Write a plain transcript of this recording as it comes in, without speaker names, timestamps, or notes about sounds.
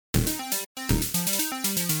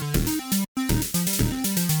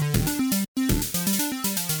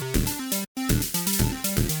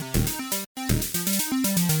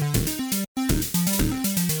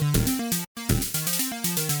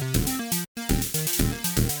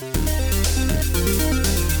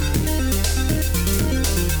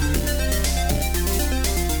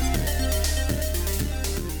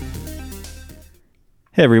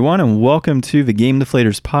Hey everyone, and welcome to the Game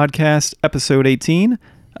Deflators podcast, episode 18.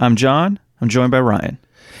 I'm John. I'm joined by Ryan.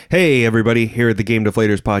 Hey everybody, here at the Game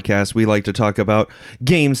Deflators podcast, we like to talk about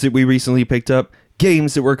games that we recently picked up,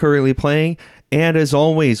 games that we're currently playing, and as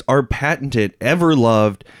always, our patented,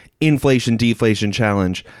 ever-loved inflation-deflation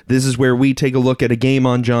challenge. This is where we take a look at a game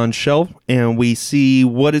on John's shelf, and we see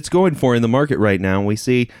what it's going for in the market right now. And we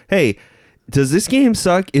see, hey, does this game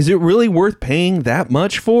suck? Is it really worth paying that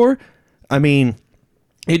much for? I mean,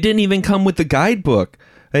 it didn't even come with the guidebook.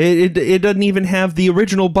 It doesn't even have the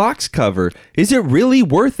original box cover. Is it really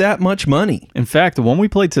worth that much money? In fact, the one we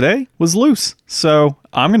played today was loose. So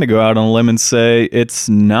I'm going to go out on a limb and say it's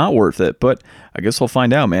not worth it. But I guess we'll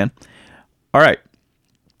find out, man. All right.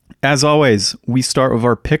 As always, we start with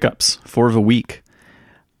our pickups for the week.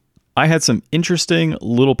 I had some interesting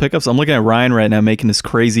little pickups. I'm looking at Ryan right now making this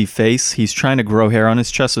crazy face. He's trying to grow hair on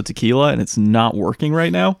his chest with tequila, and it's not working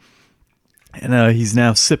right now. And he's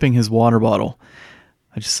now sipping his water bottle.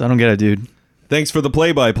 I don't get it, dude. Thanks for the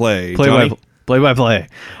play-by-play, Play-by-play.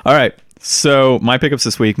 All right. So my pickups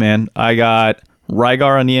this week, man. I got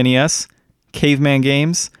Rygar on the NES, Caveman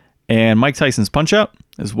Games, and Mike Tyson's Punch-Out,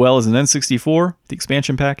 as well as an N64, the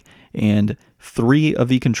expansion pack, and 3 of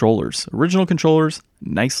the controllers. Original controllers,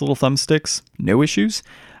 nice little thumbsticks, no issues.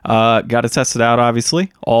 Got to test it out,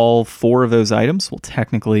 obviously. All 4 of those items. Well,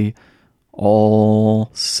 technically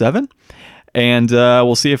all 7. And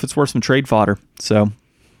we'll see if it's worth some trade fodder. So,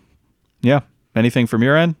 yeah. Anything from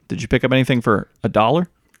your end? Did you pick up anything for $1?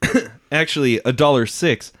 Actually,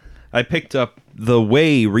 $1.06. I picked up The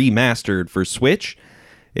Way Remastered for Switch.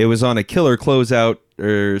 It was on a killer closeout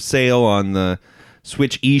sale on the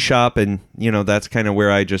Switch eShop, and that's kind of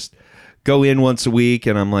where I just go in once a week,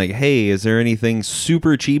 and I'm like, hey, is there anything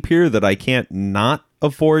super cheap here that I can't not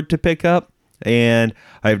afford to pick up? And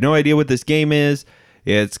I have no idea what this game is.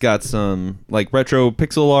 It's got some retro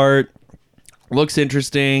pixel art, looks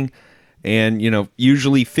interesting, and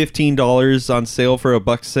usually $15 on sale for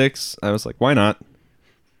 $1.06. I was like, why not?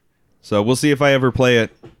 So we'll see if I ever play it,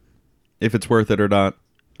 if it's worth it or not.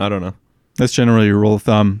 I don't know. That's generally your rule of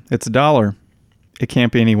thumb. It's $1. It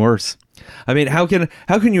can't be any worse. I mean, how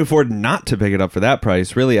can you afford not to pick it up for that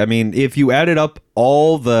price? Really? I mean, if you added up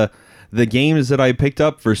all the games that I picked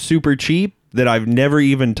up for super cheap that I've never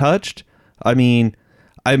even touched, I mean,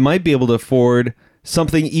 I might be able to afford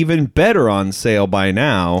something even better on sale by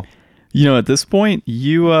now. At this point,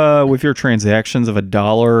 you with your transactions of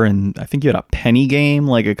 $1, and I think you had a penny game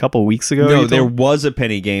like a couple weeks ago. No, there was a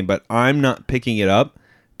penny game, but I'm not picking it up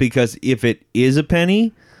because if it is a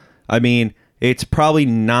penny, I mean, it's probably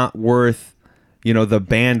not worth the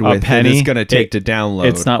bandwidth that it's going to take to download.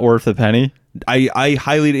 It's not worth a penny. I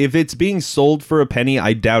highly, if it's being sold for a penny,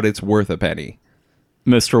 I doubt it's worth a penny.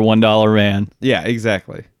 Mr. $1 man. Yeah,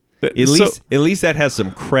 exactly. At least that has some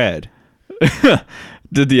cred.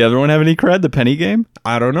 Did the other one have any cred, the penny game?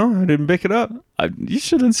 I don't know. I didn't pick it up. You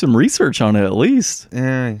should have done some research on it at least.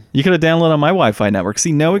 You could have downloaded on my Wi-Fi network.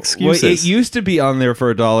 See, no excuses. Well, it used to be on there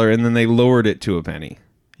for $1, and then they lowered it to a penny.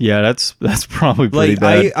 Yeah, that's probably pretty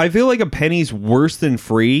bad. I feel like a penny's worse than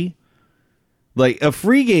free. Like, a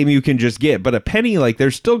free game you can just get, but a penny, they're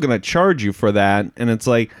still going to charge you for that, and it's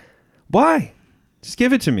like, why? Just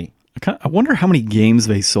give it to me. I wonder how many games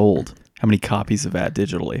they sold. How many copies of that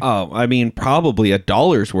digitally? Oh, I mean, probably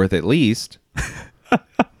 $1 worth at least.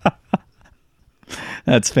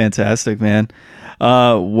 That's fantastic, man.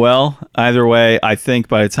 Well, either way, I think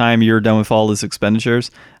by the time you're done with all these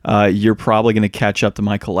expenditures, you're probably going to catch up to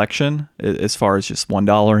my collection as far as just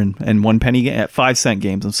 $1 and 1 penny at 5-cent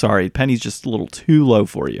games. I'm sorry, penny's just a little too low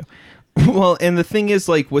for you. Well, and the thing is,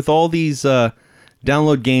 with all these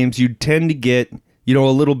download games, you tend to get a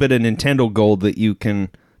little bit of Nintendo gold that you can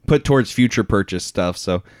put towards future purchase stuff.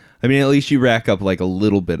 So, I mean, at least you rack up a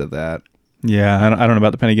little bit of that. Yeah, I don't know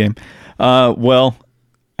about the penny game. Well,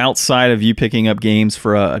 outside of you picking up games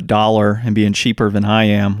for $1 and being cheaper than I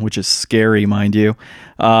am, which is scary, mind you,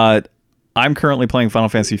 I'm currently playing Final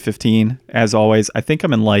Fantasy 15. As always, I think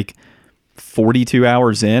I'm in 42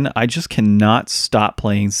 hours in. I just cannot stop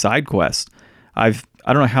playing side quests. I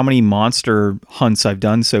don't know how many monster hunts I've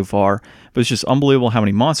done so far, but it's just unbelievable how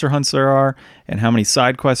many monster hunts there are and how many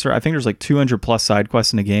side quests there are. I think there's 200 plus side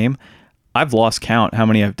quests in the game. I've lost count how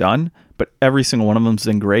many I've done, but every single one of them's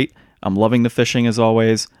been great. I'm loving the fishing as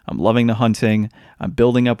always. I'm loving the hunting. I'm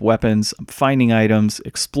building up weapons. I'm finding items,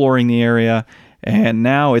 exploring the area. And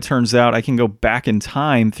now it turns out I can go back in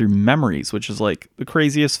time through memories, which is the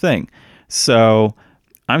craziest thing. So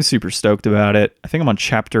I'm super stoked about it. I think I'm on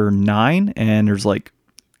chapter 9, and there's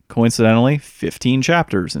coincidentally 15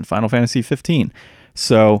 chapters in Final Fantasy 15.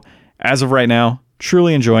 So as of right now,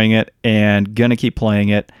 truly enjoying it and gonna keep playing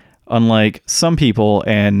it, unlike some people,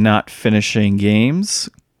 and not finishing games.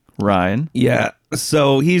 Ryan. Yeah.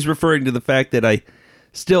 So he's referring to the fact that I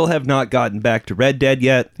still have not gotten back to Red Dead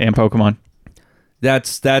yet. And Pokemon.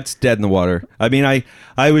 That's dead in the water. I mean,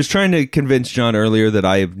 I was trying to convince John earlier that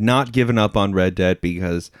I have not given up on Red Dead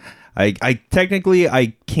because I technically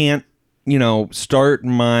I can't, start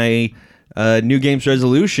my new games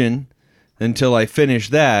resolution until I finish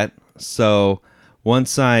that. So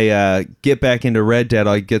once I get back into Red Dead,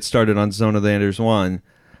 I'll get started on Zone of the Enders 1.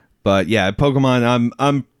 But yeah, Pokemon,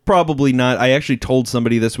 I'm probably not. I actually told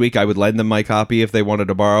somebody this week I would lend them my copy if they wanted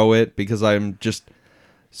to borrow it because I'm just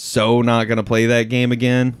so not going to play that game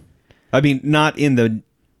again. I mean, not in the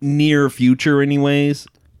near future anyways.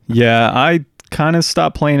 Yeah, I kind of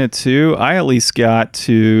stopped playing it too. I at least got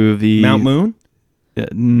to the... Mount Moon?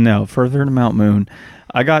 No, further to Mount Moon.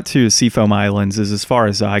 I got to Seafoam Islands is as far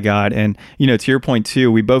as I got. And, to your point too,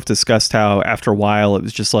 we both discussed how after a while it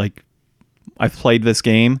was just like, I've played this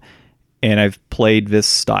game and I've played this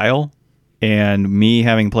style. And me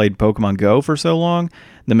having played Pokemon Go for so long,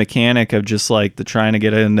 the mechanic of just like the trying to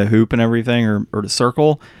get in the hoop and everything or the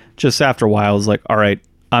circle, just after a while is like, all right,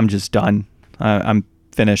 I'm just done. I'm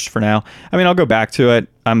finished for now. I mean, I'll go back to it.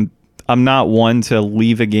 I'm not one to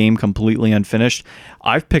leave a game completely unfinished.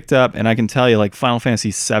 I've picked up, and I can tell you, like Final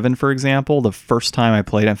Fantasy VII, for example, the first time I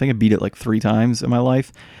played, I think I beat it like 3 times in my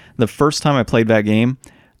life. The first time I played that game,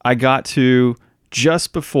 I got to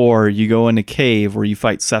just before you go in a cave where you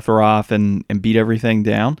fight Sephiroth and beat everything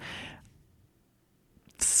down.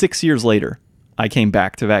 6 years later, I came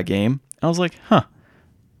back to that game. I was like, I'm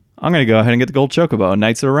going to go ahead and get the gold chocobo and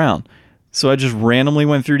Knights It Around. So I just randomly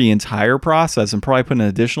went through the entire process and probably put an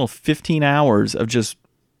additional 15 hours of just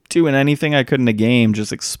doing anything I could in the game,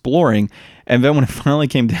 just exploring. And then when it finally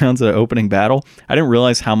came down to the opening battle, I didn't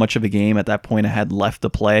realize how much of a game at that point I had left to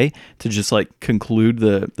play to just like conclude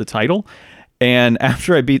the title. And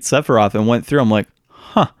after I beat Sephiroth and went through, I'm like,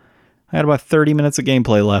 I had about 30 minutes of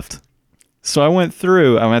gameplay left. So I went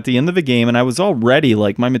through, I'm at the end of the game, and I was already,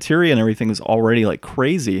 like, my materia and everything was already, like,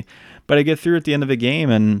 crazy. But I get through at the end of the game,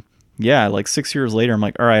 and yeah, like 6 years later, I'm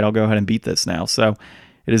like, all right, I'll go ahead and beat this now. So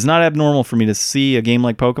it is not abnormal for me to see a game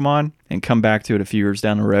like Pokemon and come back to it a few years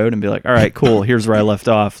down the road and be like, all right, cool, here's where I left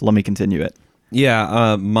off. Let me continue it.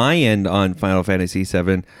 Yeah, my end on Final Fantasy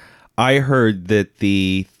VII, I heard that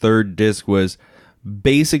the third disc was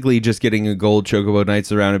basically just getting a gold chocobo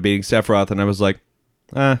Knights around and beating Sephiroth, and I was like,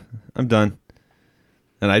 I'm done.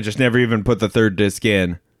 And I just never even put the third disc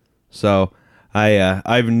in. So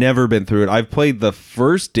I've never been through it. I've played the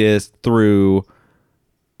first disc through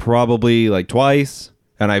probably like twice,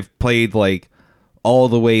 and I've played like all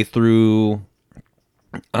the way through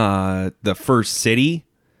the first city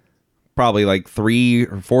probably like 3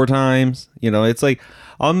 or 4 times. It's like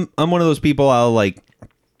I'm one of those people, I'll like,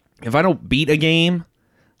 if I don't beat a game,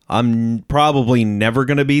 I'm probably never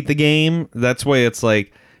gonna beat the game. That's why it's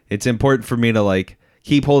like it's important for me to like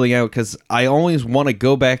keep holding out, because I always want to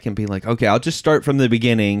go back and be like, okay, I'll just start from the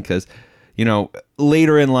beginning, because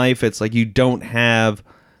later in life it's like you don't have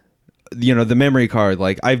the memory card.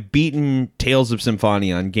 Like, I've beaten Tales of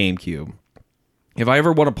Symphonia on GameCube. If I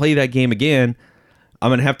ever want to play that game again,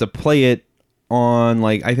 I'm gonna have to play it on,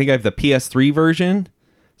 like, I think I have the PS3 version.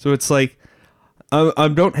 So it's like I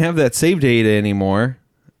don't have that save data anymore.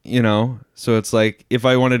 So it's like if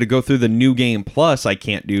I wanted to go through the New Game Plus, I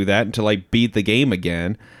can't do that until I beat the game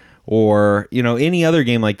again, or any other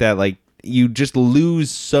game like that. Like, you just lose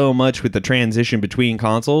so much with the transition between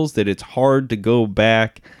consoles that it's hard to go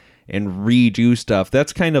back and redo stuff.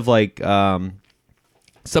 That's kind of like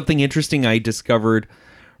something interesting I discovered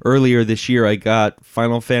earlier this year. I got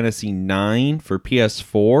Final Fantasy IX for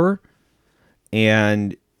PS4,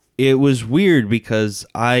 and it was weird because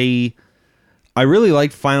I really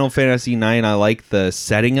liked Final Fantasy IX. I like the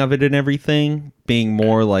setting of it and everything, being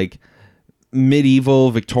more like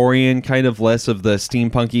medieval, Victorian, kind of less of the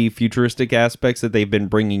steampunky, futuristic aspects that they've been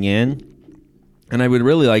bringing in. And I would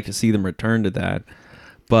really like to see them return to that.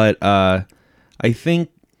 But I think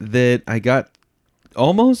that I got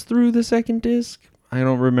almost through the second disc. I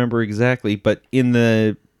don't remember exactly, but in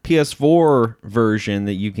the PS4 version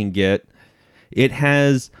that you can get, it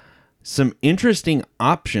has some interesting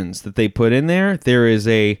options that they put in there. There is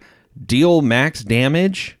a deal max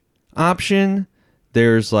damage option.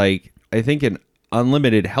 There's like, I think, an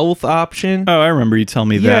unlimited health option. Oh, I remember you telling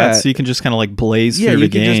me that. So you can just kind of like blaze through the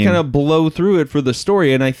game. Yeah, you can just kind of blow through it for the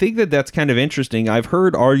story. And I think that that's kind of interesting. I've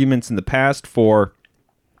heard arguments in the past for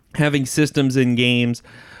having systems in games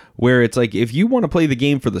where it's like, if you want to play the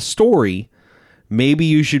game for the story, maybe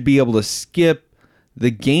you should be able to skip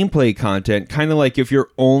the gameplay content, kind of like if you're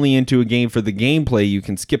only into a game for the gameplay, you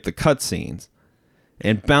can skip the cutscenes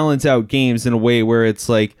and balance out games in a way where it's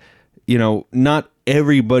like, not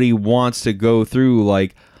everybody wants to go through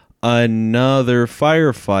like another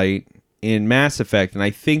firefight in Mass Effect. And I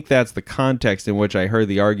think that's the context in which I heard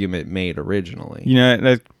the argument made originally.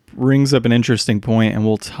 That brings up an interesting point, and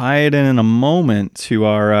we'll tie it in a moment to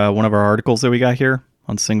our one of our articles that we got here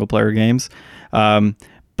on single player games.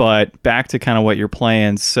 But back to kind of what you're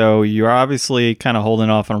playing. So you're obviously kind of holding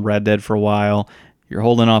off on Red Dead for a while. You're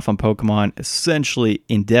holding off on Pokemon essentially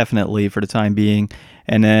indefinitely for the time being.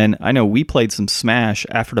 And then I know we played some Smash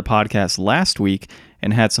after the podcast last week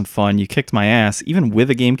and had some fun. You kicked my ass, even with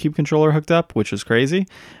a GameCube controller hooked up, which was crazy.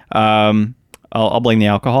 I'll blame the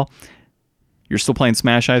alcohol. You're still playing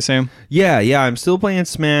Smash, I assume? Yeah, I'm still playing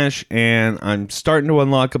Smash, and I'm starting to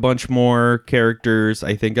unlock a bunch more characters.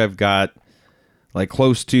 I think I've got like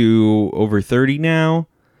close to over 30 now.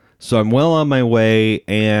 So I'm well on my way,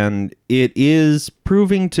 and it is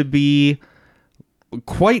proving to be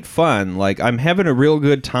quite fun. Like, I'm having a real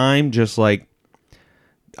good time. Just like,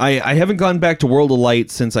 I haven't gone back to World of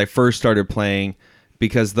Light since I first started playing,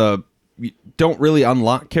 because you don't really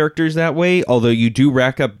unlock characters that way, although you do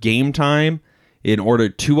rack up game time in order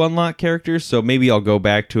to unlock characters. So maybe I'll go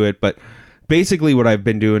back to it. But basically what I've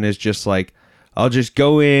been doing is just like, I'll just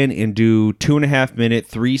go in and do 2.5 minute,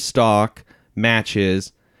 3 stock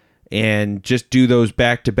matches, and just do those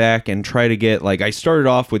back to back and try to get, like, I started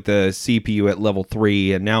off with the CPU at level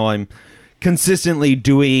 3, and now I'm consistently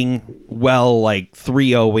doing well, like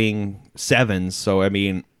 3-0ing 7s. So, I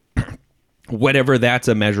mean, whatever that's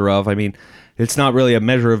a measure of. I mean, it's not really a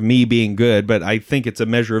measure of me being good, but I think it's a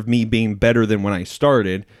measure of me being better than when I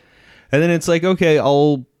started. And then it's like, okay,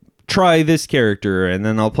 I'll try this character, and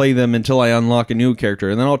then I'll play them until I unlock a new character,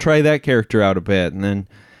 and then I'll try that character out a bit, and then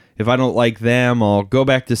if I don't like them, I'll go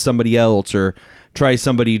back to somebody else or try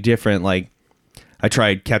somebody different. Like, I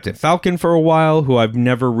tried Captain Falcon for a while, who I've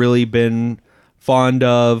never really been fond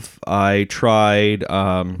of. I tried...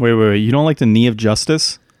 Wait. You don't like the Knee of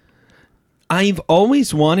Justice? I've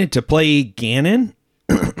always wanted to play Ganon,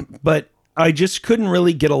 but I just couldn't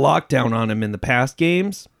really get a lockdown on him in the past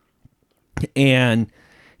games. And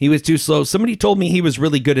he was too slow. Somebody told me he was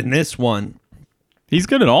really good in this one. He's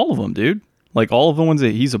good in all of them, dude. Like, all of the ones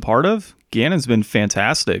that he's a part of, Ganon's been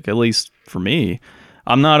fantastic, at least for me.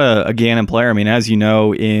 I'm not a Ganon player. I mean, as you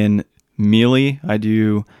know, in Melee, I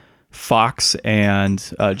do Fox and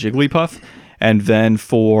Jigglypuff. And then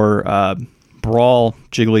for Brawl,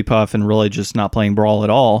 Jigglypuff, and really just not playing Brawl at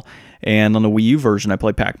all. And on the Wii U version, I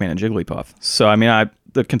play Pac-Man and Jigglypuff. So, I mean,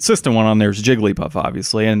 the consistent one on there is Jigglypuff,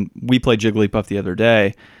 obviously. And we played Jigglypuff the other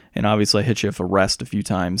day, and obviously I hit you with a rest a few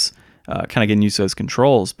times, kind of getting used to those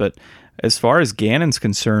controls. But as far as Ganon's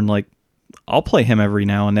concerned, like, I'll play him every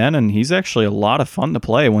now and then, and he's actually a lot of fun to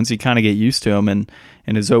play once you kind of get used to him and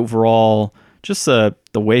his overall, just the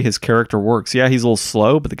way his character works. Yeah, he's a little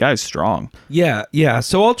slow, but the guy's strong. Yeah.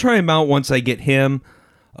 So I'll try him out once I get him.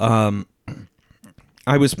 I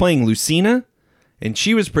was playing Lucina, and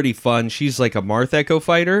she was pretty fun. She's like a Marth Echo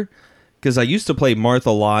fighter, because I used to play Marth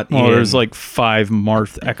a lot. There's like 5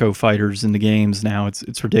 Marth Echo fighters in the games now.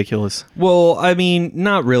 It's ridiculous. Well, I mean,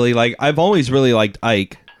 not really. Like, I've always really liked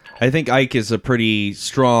Ike. I think Ike is a pretty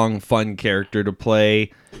strong, fun character to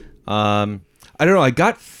play. I don't know. I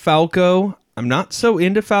got Falco. I'm not so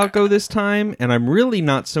into Falco this time, and I'm really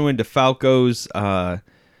not so into Falco's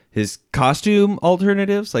his costume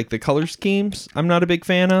alternatives, like the color schemes. I'm not a big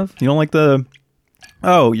fan of. You don't like the...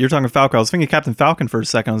 Oh, you're talking Falco. I was thinking Captain Falcon for a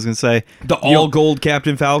second. I was going to say... The all-gold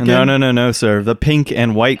Captain Falcon? No, sir. The pink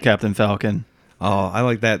and white Captain Falcon. Oh, I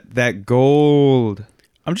like that gold.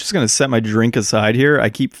 I'm just going to set my drink aside here. I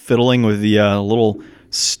keep fiddling with the little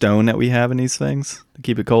stone that we have in these things to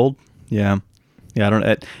keep it cold. Yeah, I don't...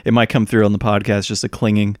 It might come through on the podcast, just a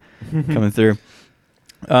clinging coming through.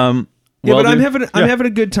 I'm having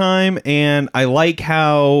a good time, and I like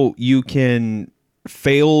how you can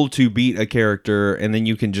fail to beat a character, and then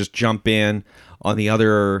you can just jump in on the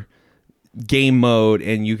other game mode,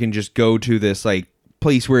 and you can just go to this like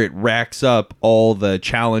place where it racks up all the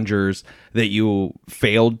challengers that you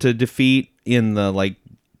failed to defeat in the like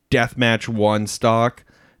deathmatch 1 stock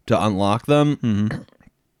to unlock them. Mm-hmm.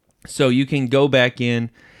 So you can go back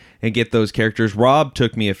in and get those characters. Rob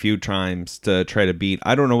took me a few times to try to beat.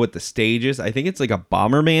 I don't know what the stage is. I think it's like a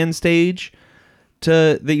Bomberman stage.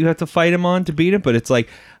 that you have to fight him on to beat him, but it's like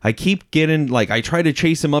I keep getting like I try to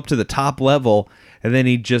chase him up to the top level, and then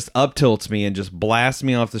he just up tilts me and just blasts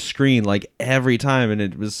me off the screen like every time, and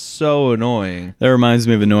it was so annoying. That reminds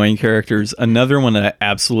me of annoying characters. Another one that I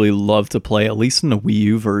absolutely love to play, at least in the Wii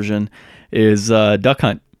U version, is Duck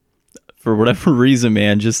Hunt. For whatever reason,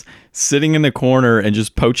 man, just sitting in the corner and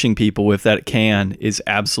just poaching people with that can is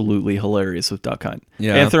absolutely hilarious with Duck Hunt.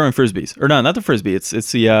 Yeah. And throwing frisbees. Or no, not the frisbee. It's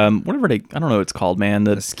the whatever I don't know what it's called, man.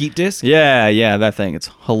 The skeet disc? Yeah, that thing.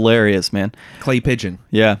 It's hilarious, man. Clay pigeon.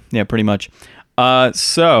 Yeah, pretty much.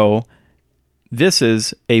 So this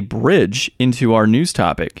is a bridge into our news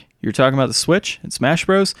topic. You're talking about the Switch and Smash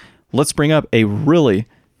Bros. Let's bring up a really,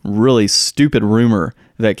 really stupid rumor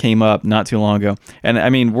that came up not too long ago. And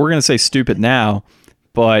I mean, we're going to say stupid now,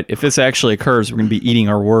 but if this actually occurs, we're going to be eating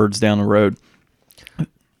our words down the road.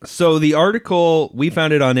 So the article, we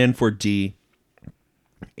found it on N4D,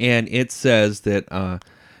 and it says that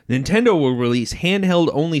Nintendo will release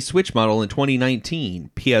handheld-only Switch model in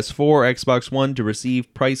 2019. PS4, Xbox One to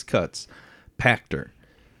receive price cuts. Pachter.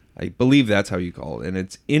 I believe that's how you call it. And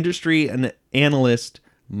it's industry and analyst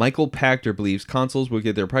Michael Pachter believes consoles will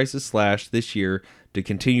get their prices slashed this year to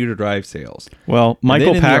continue to drive sales. Well,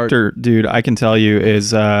 Michael Pachter, dude, I can tell you,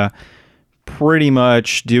 is pretty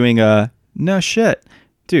much doing no shit.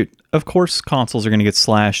 Dude, of course consoles are going to get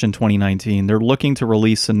slashed in 2019. They're looking to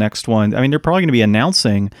release the next one. I mean, they're probably going to be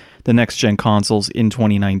announcing the next-gen consoles in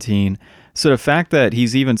 2019. So the fact that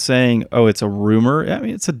he's even saying, oh, it's a rumor, I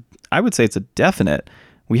mean, I would say it's a definite.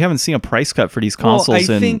 We haven't seen a price cut for these consoles.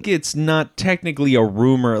 Well, I think it's not technically a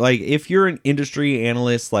rumor. Like, if you're an industry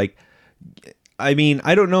analyst, like, I mean,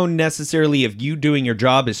 I don't know necessarily if you doing your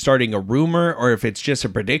job is starting a rumor or if it's just a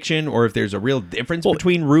prediction or if there's a real difference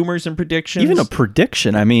between rumors and predictions. Even a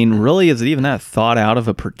prediction. I mean, really, is it even that thought out of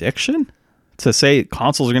a prediction to say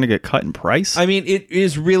consoles are going to get cut in price? I mean, it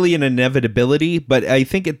is really an inevitability, but I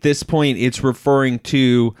think at this point it's referring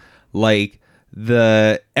to, like,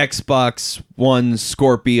 the Xbox One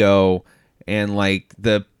Scorpio and, like,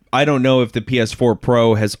 I don't know if the PS4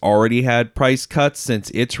 Pro has already had price cuts since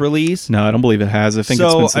its release. No, I don't believe it has. I think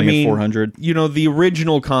it's been sitting at $400. You know, the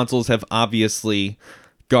original consoles have obviously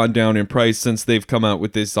gone down in price since they've come out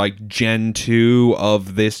with this, like, Gen 2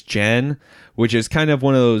 of this gen, which is kind of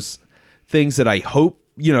one of those things that I hope,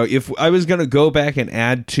 you know, if I was going to go back and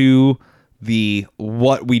add to the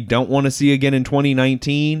what we don't want to see again in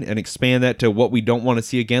 2019 and expand that to what we don't want to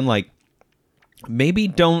see again, like, maybe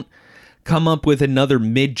don't come up with another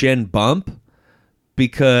mid-gen bump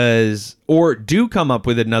or do come up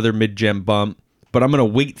with another mid-gen bump, but I'm going to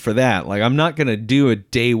wait for that. Like, I'm not going to do a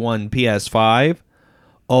day one PS5,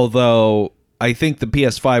 although I think the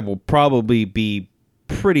PS5 will probably be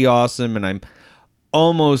pretty awesome, and I'm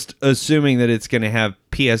almost assuming that it's going to have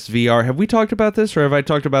PSVR. Have we talked about this, or have I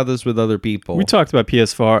talked about this with other people? We talked about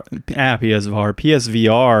PSVR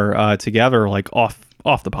together, like off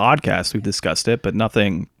the podcast. We've discussed it, but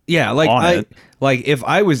nothing. Yeah, like if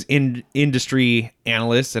I was in industry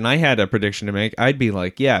analyst and I had a prediction to make, I'd be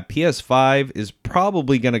like, yeah, PS5 is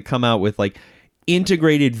probably going to come out with, like,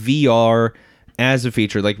 integrated VR as a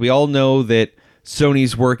feature. Like, we all know that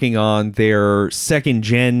Sony's working on their second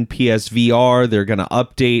gen PSVR. They're going to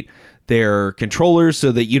update their controllers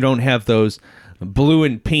so that you don't have those blue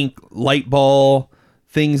and pink light ball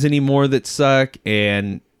things anymore that suck,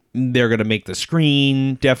 and they're going to make the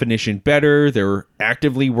screen definition better. They're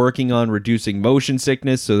actively working on reducing motion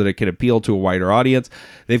sickness so that it can appeal to a wider audience.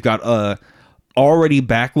 They've got a already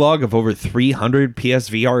backlog of over 300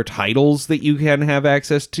 PSVR titles that you can have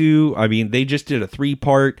access to. I mean, they just did a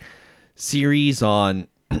 3-part series on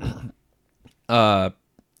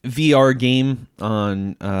VR game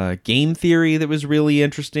on game theory that was really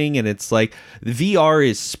interesting, and it's like VR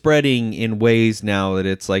is spreading in ways now that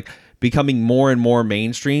it's like becoming more and more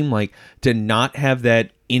mainstream. Like, to not have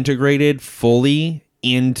that integrated fully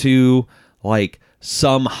into, like,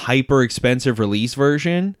 some hyper expensive release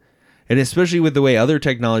version, and especially with the way other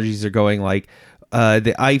technologies are going, like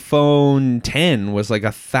the iPhone 10 was like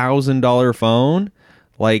 $1,000 phone.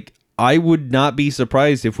 Like, I would not be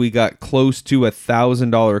surprised if we got close to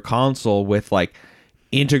 $1,000 console with, like,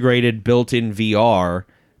 integrated built-in VR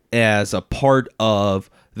as a part of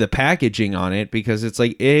the packaging on it, because it's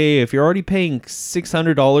like, hey, if you're already paying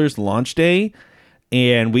 $600 launch day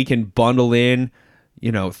and we can bundle in,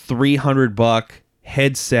 you know, $300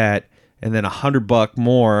 headset and then $100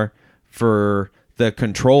 more for the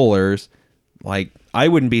controllers, like, I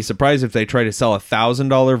wouldn't be surprised if they try to sell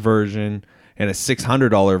 $1,000 version and a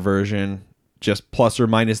 $600 version, just plus or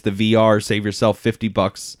minus the VR, save yourself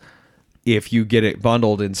 $50 if you get it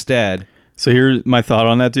bundled instead. So here's my thought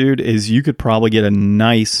on that, dude, is you could probably get a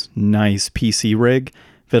nice PC rig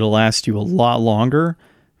that'll last you a lot longer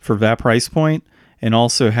for that price point, and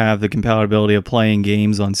also have the compatibility of playing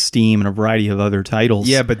games on Steam and a variety of other titles.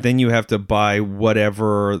 Yeah, but then you have to buy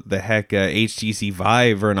whatever the heck HTC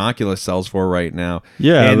Vive or an Oculus sells for right now.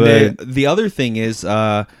 Yeah, and the other thing is,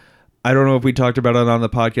 I don't know if we talked about it on the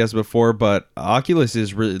podcast before, but Oculus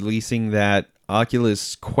is releasing that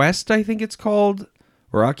Oculus Quest, I think it's called,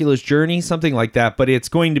 or Oculus Journey, something like that. But it's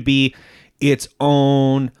going to be its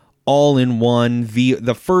own all-in-one,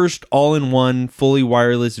 the first all-in-one fully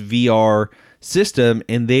wireless VR system,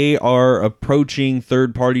 and they are approaching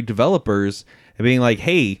third-party developers and being like,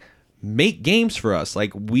 hey, make games for us.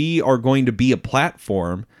 Like, we are going to be a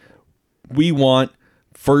platform. We want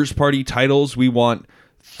first-party titles. We want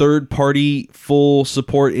third-party full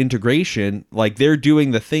support integration. Like, they're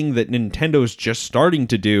doing the thing that Nintendo's just starting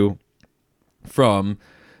to do from,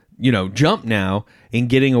 jump now, and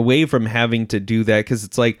getting away from having to do that, because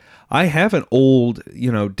it's like, I have an old,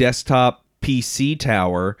 desktop PC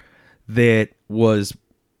tower that was,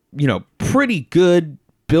 pretty good.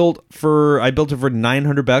 I built it for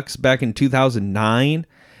 $900 back in 2009,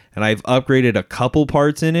 and I've upgraded a couple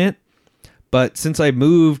parts in it. But since I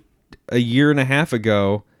moved a year and a half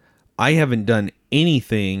ago, I haven't done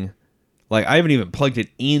anything. Like, I haven't even plugged it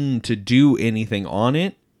in to do anything on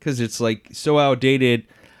it, because it's like so outdated.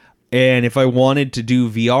 And if I wanted to do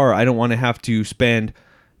VR, I don't want to have to spend,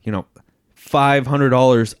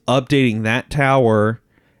 $500 updating that tower,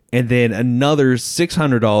 and then another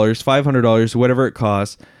 $600, $500, whatever it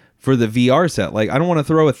costs for the VR set. Like, I don't want to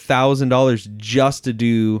throw $1,000 just to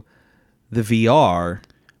do the VR.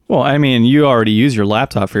 Well, I mean, you already use your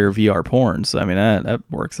laptop for your VR porn, so I mean that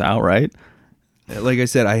works out, right? Like I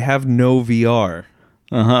said, I have no VR.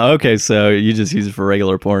 Okay, so you just use it for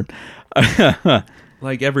regular porn.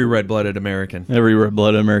 Like every red-blooded American. Every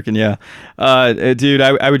red-blooded American, yeah. Dude,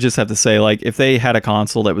 I would just have to say, like, if they had a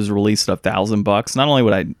console that was released at $1,000, not only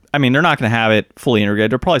would I mean, they're not going to have it fully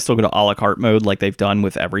integrated. They'll probably still go to a la carte mode like they've done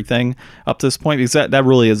with everything up to this point, because that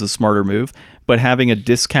really is a smarter move. But having a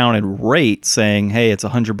discounted rate saying, hey, it's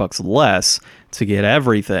 $100 less to get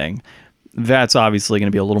everything, that's obviously going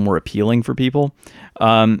to be a little more appealing for people.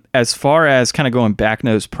 As far as kind of going back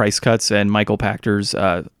nose price cuts and Michael Pachter's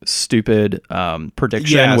stupid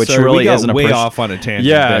prediction, which really isn't way off on a tangent.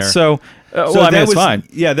 Yeah, there. so I mean, it's fine.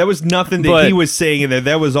 Yeah, that was nothing that he was saying in there.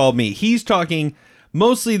 That was all me. He's talking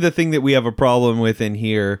mostly the thing that we have a problem with in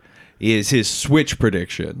here is his Switch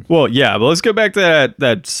prediction. Well, yeah, but let's go back to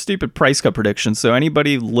that stupid price cut prediction. So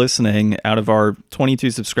anybody listening out of our 22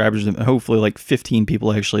 subscribers, and hopefully like 15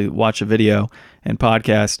 people actually watch a video and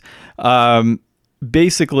podcast,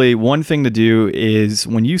 basically one thing to do is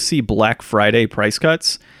when you see Black Friday price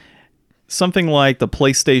cuts, something like the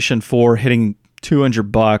PlayStation 4 hitting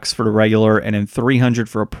 $200 for the regular, and then $300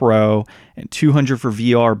 for a Pro, and $200 for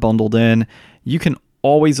VR bundled in, you can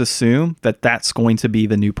always assume that that's going to be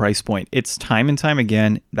the new price point. It's time and time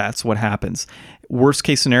again, that's what happens. Worst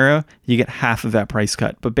case scenario, you get half of that price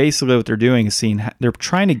cut. But basically what they're doing is they're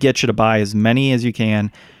trying to get you to buy as many as you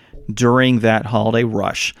can during that holiday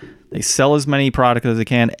rush. They sell as many products as they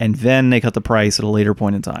can, and then they cut the price at a later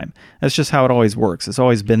point in time. That's just how it always works. It's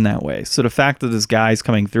always been that way. So the fact that this guy's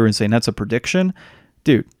coming through and saying that's a prediction,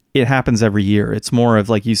 dude, it happens every year. It's more of,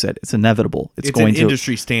 like you said, it's inevitable. It's going an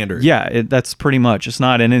industry standard. Yeah, that's pretty much. It's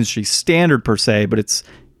not an industry standard per se, but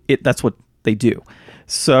that's what they do.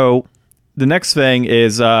 So the next thing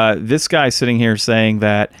is this guy sitting here saying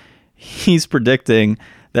that he's predicting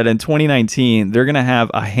that in 2019 they're going to have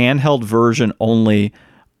a handheld version only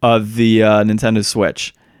of the Nintendo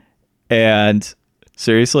Switch. And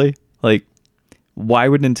seriously, like, why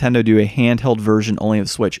would Nintendo do a handheld version only of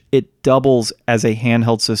Switch? It doubles as a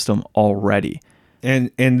handheld system already.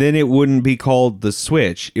 And then it wouldn't be called the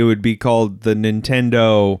Switch. It would be called the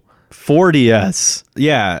Nintendo 4DS.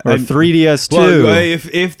 Yeah. Or 3DS too. Well,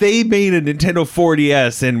 if they made a Nintendo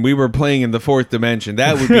 4DS and we were playing in the fourth dimension,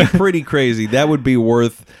 that would be pretty crazy. That would be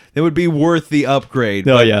worth the upgrade.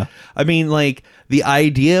 Oh, yeah. I mean, like, the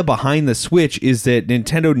idea behind the Switch is that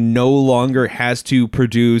Nintendo no longer has to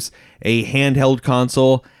produce a handheld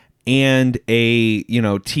console and a,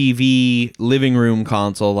 TV living room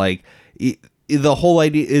console. Like, the whole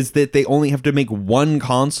idea is that they only have to make one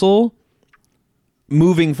console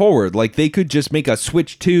moving forward. Like, they could just make a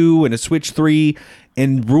Switch 2 and a Switch 3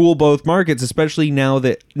 and rule both markets, especially now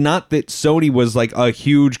that, not that Sony was like a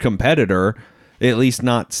huge competitor, at least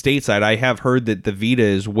not stateside. I have heard that the Vita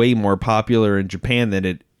is way more popular in Japan than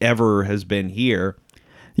it ever has been here.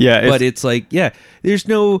 Yeah, but it's like, there's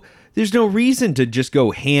no reason to just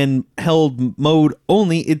go handheld mode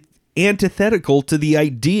only. antithetical to the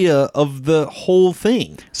idea of the whole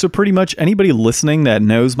thing. So pretty much anybody listening that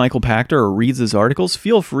knows Michael Pachter or reads his articles,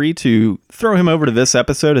 feel free to throw him over to this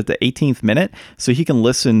episode at the 18th minute so he can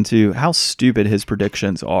listen to how stupid his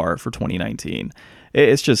predictions are for 2019.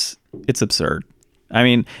 It's absurd. I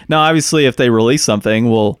mean, now obviously if they release something,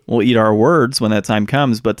 we'll eat our words when that time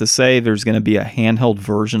comes, but to say there's going to be a handheld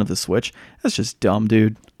version of the Switch, that's just dumb,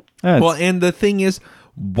 dude. Well, and the thing is,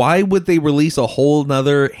 why would they release a whole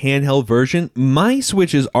nother handheld version? My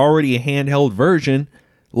Switch is already a handheld version.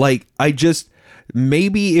 Like,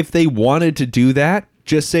 maybe if they wanted to do that,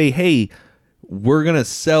 just say, hey, we're going to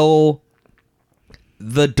sell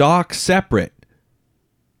the dock separate.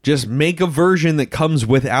 Just make a version that comes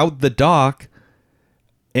without the dock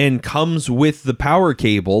and comes with the power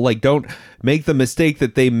cable. Like, don't make the mistake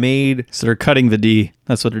that they made. So they're cutting the D.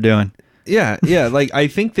 That's what they're doing. Yeah. Like, I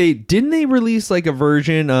think didn't they release like a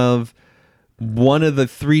version of one of the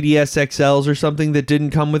 3DS XLs or something that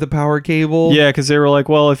didn't come with a power cable? Yeah, because they were like,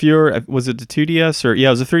 well, was it the 2DS or, yeah,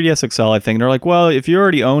 it was a 3DS XL, I think. They're like, well, if you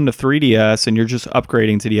already owned a 3DS and you're just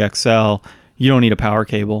upgrading to the XL, you don't need a power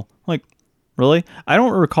cable. Like, really? I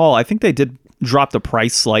don't recall. I think they did drop the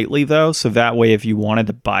price slightly, though, so that way if you wanted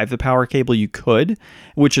to buy the power cable, you could,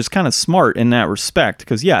 which is kind of smart in that respect,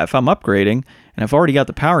 because, yeah, if I'm upgrading and I've already got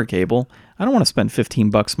the power cable, I don't want to spend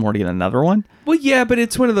 $15 more to get another one. Well, yeah, but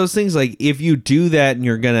it's one of those things, like, if you do that and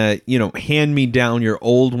you're going to, hand me down your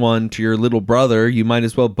old one to your little brother, you might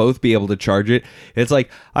as well both be able to charge it. It's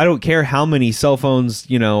like, I don't care how many cell phones,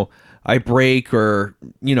 I break or,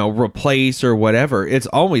 replace or whatever. It's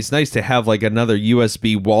always nice to have like another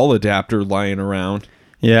USB wall adapter lying around.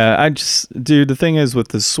 Yeah, dude, the thing is with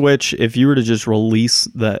the Switch, if you were to just release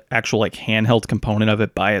the actual like handheld component of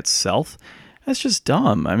it by itself, that's just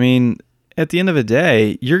dumb. I mean, at the end of the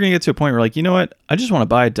day, you're going to get to a point where like, you know what? I just want to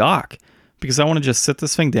buy a dock because I want to just sit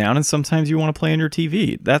this thing down and sometimes you want to play on your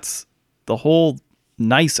TV. That's the whole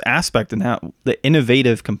nice aspect and the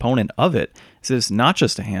innovative component of it is it's not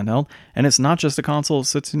just a handheld and it's not just a console that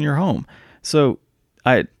sits in your home. So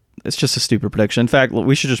it's just a stupid prediction. In fact,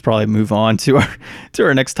 we should just probably move on to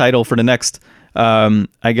our next title for the next.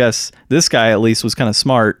 I guess this guy at least was kind of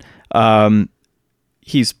smart.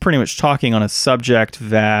 He's pretty much talking on a subject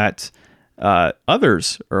that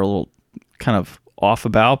others are a little kind of off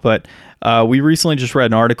about, but we recently just read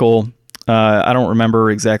an article. I don't remember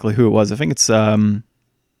exactly who it was. I think it's a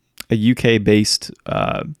UK-based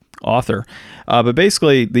author. But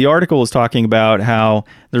basically, the article was talking about how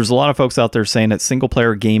there's a lot of folks out there saying that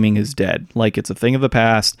single-player gaming is dead. Like, it's a thing of the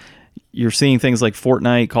past. You're seeing things like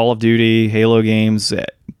Fortnite, Call of Duty, Halo games,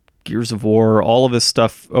 Gears of War, all of this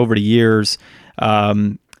stuff over the years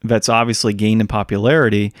that's obviously gained in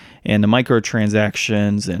popularity. And the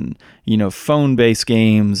microtransactions and, phone-based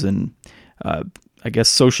games and I guess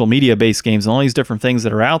social media based games and all these different things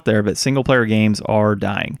that are out there, but single player games are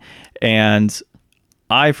dying. And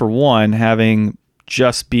I, for one, having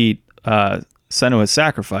just beat Senua's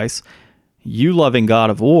Sacrifice, you loving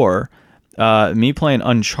God of War, me playing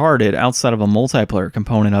Uncharted outside of a multiplayer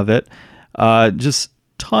component of it, just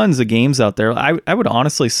tons of games out there. I would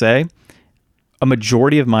honestly say a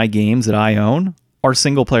majority of my games that I own are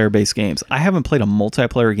single player based games. I haven't played a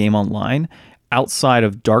multiplayer game online outside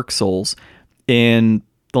of Dark Souls in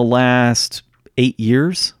the last 8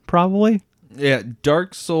 years, probably. Yeah,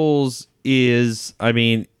 Dark Souls is,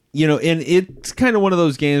 and it's kind of one of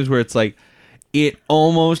those games where it's like, it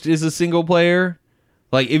almost is a single player.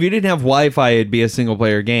 Like, if you didn't have Wi-Fi, it'd be a single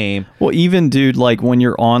player game. Well, even, dude, like, when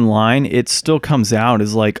you're online, it still comes out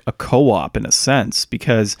as, like, a co-op in a sense,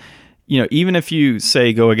 because, even if you,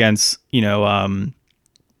 say, go against, pretty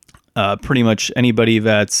much anybody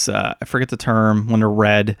that's, I forget the term, when they're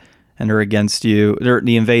red, and they're against you. They're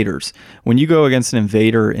the invaders. When you go against an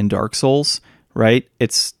invader in Dark Souls, right,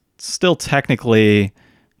 it's still technically,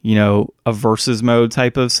 a versus mode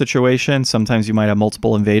type of situation. Sometimes you might have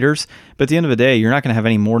multiple invaders, but at the end of the day, you're not going to have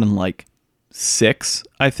any more than like 6,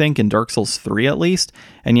 I think, in Dark Souls 3 at least,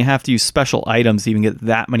 and you have to use special items to even get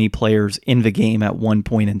that many players in the game at one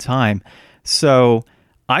point in time. So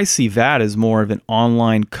I see that as more of an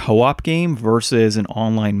online co-op game versus an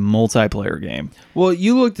online multiplayer game. Well,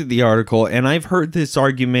 you looked at the article, and I've heard this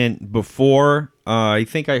argument before. I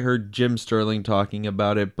think I heard Jim Sterling talking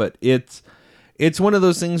about it, but it's one of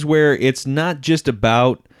those things where it's not just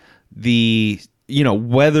about the,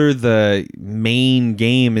 whether the main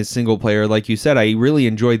game is single player. Like you said, I really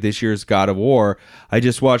enjoyed this year's God of War. I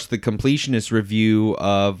just watched the completionist review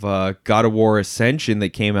of God of War Ascension that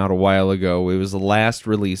came out a while ago. It was the last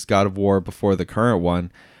released God of War before the current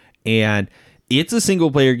one. And it's a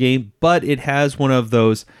single player game, but it has one of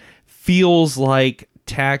those feels like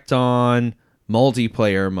tacked on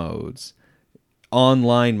multiplayer modes,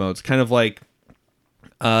 online modes, kind of like,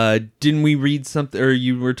 didn't we read something, or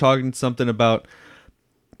you were talking something about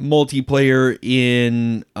multiplayer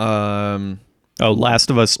in Last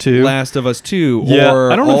of Us 2. Last of Us 2, Yeah,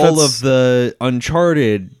 or I don't know if all that's- of the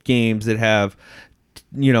Uncharted games that have,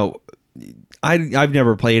 I've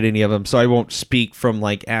never played any of them, so I won't speak from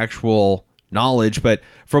like actual knowledge, but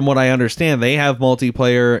from what I understand, they have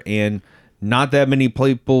multiplayer and not that many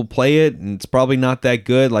people play it, and it's probably not that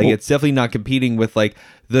good. Like, it's definitely not competing with like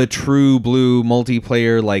the true blue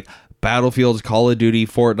multiplayer, like Battlefields, Call of Duty,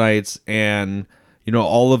 Fortnites, and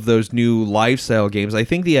all of those new lifestyle games. I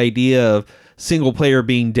think the idea of single player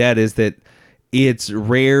being dead is that it's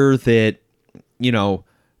rare that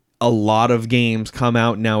a lot of games come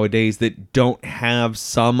out nowadays that don't have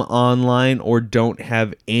some online or don't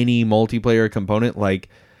have any multiplayer component. Like,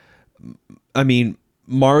 I mean,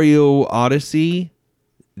 Mario Odyssey,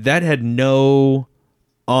 that had no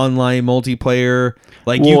online multiplayer.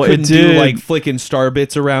 Like, you couldn't do like flicking star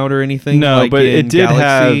bits around or anything. No, like but in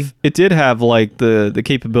Galaxy. it did have like the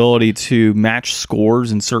capability to match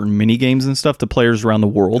scores in certain mini games and stuff to players around the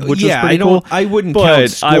world, which is pretty cool. I wouldn't but count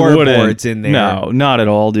scoreboards in there. No, not at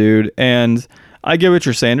all, dude. And I get what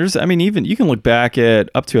you're saying. Even you can look back at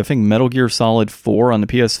up to, I think, Metal Gear Solid 4 on the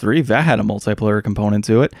PS3. That had a multiplayer component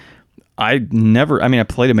to it. I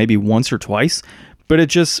played it maybe once or twice, but it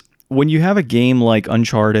just, when you have a game like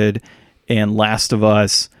Uncharted and Last of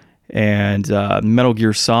Us and Metal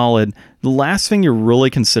Gear Solid, the last thing you're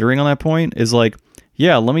really considering on that point is like,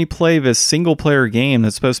 yeah, let me play this single player game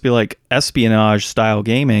that's supposed to be like espionage style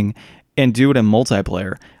gaming and do it in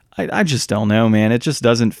multiplayer. I just don't know, man. It just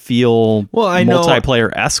doesn't feel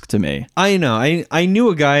multiplayer-esque to me. I know. I knew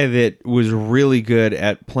a guy that was really good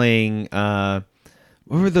at playing, what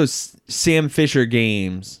were those Sam Fisher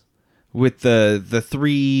games with the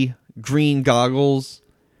 3 green goggles,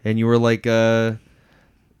 and you were like a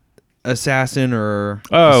assassin or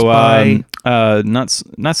a spy?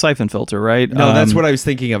 Not Siphon Filter, right? No, that's what I was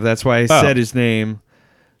thinking of. That's why I said his name.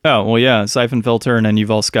 Oh, well, yeah, Siphon Filter, and then you've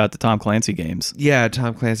also got the Tom Clancy games. Yeah,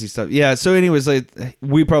 Tom Clancy stuff. Yeah, so anyways,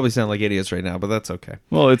 we probably sound like idiots right now, but that's okay.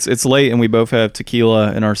 Well, it's late, and we both have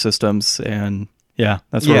tequila in our systems, and yeah,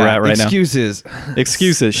 that's where we're at right excuses. now.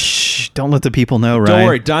 Excuses. Shh, don't let the people know, right? Don't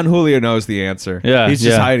worry, Don Julio knows the answer. Yeah, he's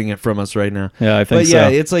just hiding it from us right now. Yeah, I think so. But yeah,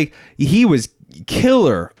 it's like he was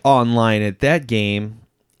killer online at that game,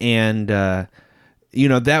 and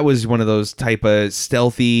that was one of those type of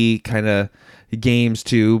stealthy kind of games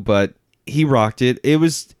too, but he rocked it.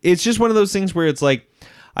 It's just one of those things where it's like,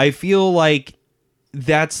 I feel like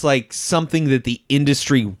that's like something that the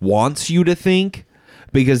industry wants you to think,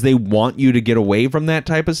 because they want you to get away from that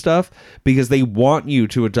type of stuff, because they want you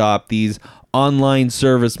to adopt these online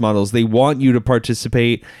service models. They want you to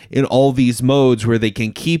participate in all these modes where they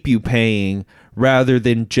can keep you paying, rather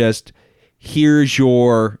than just, here's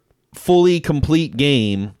your fully complete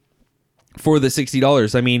game for the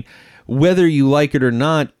 $60. I mean, whether you like it or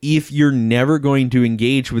not, if you're never going to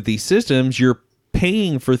engage with these systems, you're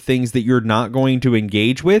paying for things that you're not going to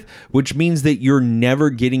engage with, which means that you're never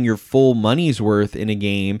getting your full money's worth in a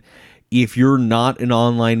game. If you're not an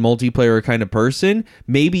online multiplayer kind of person,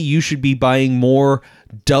 maybe you should be buying more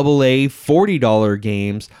AA $40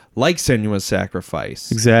 games like Senua's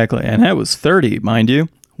Sacrifice. Exactly, and that was $30, mind you,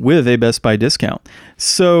 with a Best Buy discount.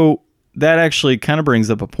 So that actually kind of brings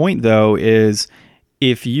up a point, though, is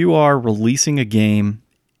if you are releasing a game,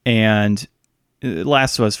 and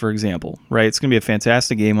Last of Us, for example, right? It's going to be a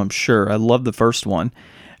fantastic game, I'm sure. I love the first one.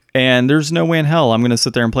 And there's no way in hell I'm going to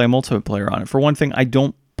sit there and play multiplayer on it. For one thing, I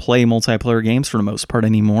don't play multiplayer games for the most part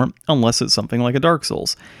anymore, unless it's something like a Dark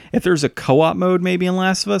Souls. If there's a co-op mode maybe in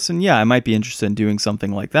Last of Us, and yeah, I might be interested in doing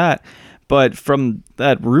something like that. But from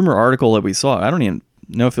that rumor article that we saw, I don't even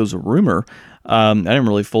know if it was a rumor. I didn't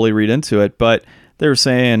really fully read into it, but they were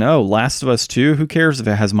saying, oh, Last of Us 2, who cares if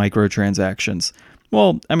it has microtransactions?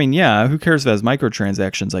 Well, I mean, yeah, who cares if it has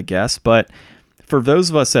microtransactions, I guess. But for those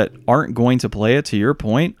of us that aren't going to play it, to your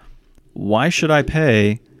point, why should I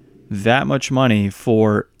pay that much money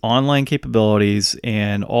for online capabilities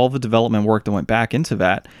and all the development work that went back into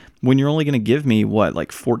that when you're only going to give me,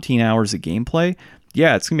 like 14 hours of gameplay?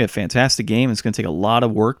 Yeah, it's going to be a fantastic game. It's going to take a lot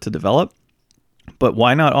of work to develop. But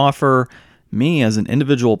why not offer me as an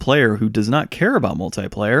individual player who does not care about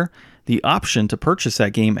multiplayer the option to purchase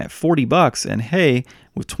that game at $40, and hey,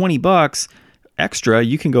 with $20 extra,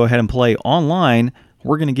 you can go ahead and play online.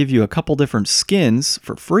 We're going to give you a couple different skins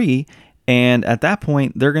for free, and at that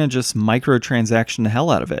point, they're going to just microtransaction the hell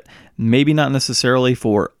out of it. Maybe not necessarily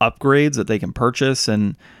for upgrades that they can purchase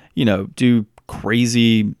and, do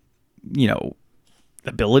crazy,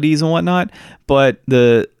 abilities and whatnot, but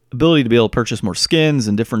the ability to be able to purchase more skins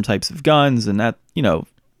and different types of guns and that,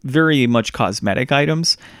 very much cosmetic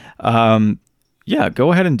items. Yeah,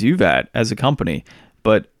 go ahead and do that as a company.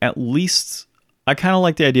 But at least I kind of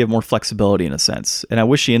like the idea of more flexibility in a sense. And I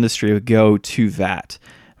wish the industry would go to that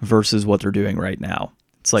versus what they're doing right now.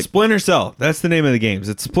 It's like Splinter Cell. That's the name of the games.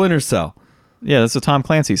 It's Splinter Cell. Yeah, that's a Tom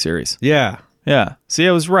Clancy series. Yeah. Yeah. See,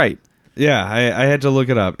 I was right. Yeah, I had to look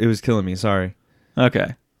it up. It was killing me. Sorry.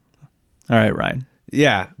 Okay. All right, Ryan.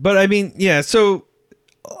 Yeah. But I mean, yeah, so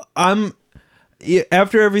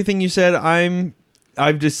after everything you said,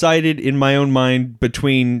 I've decided in my own mind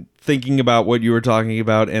between thinking about what you were talking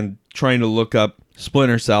about and trying to look up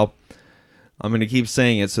Splinter Cell. I'm going to keep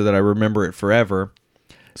saying it so that I remember it forever.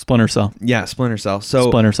 Splinter Cell. Yeah, Splinter Cell. So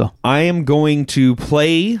Splinter Cell. I am going to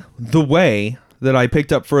play the way that I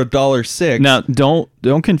picked up for $1.06. Now,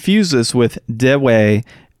 don't confuse this with Dewey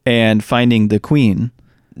and Finding the Queen.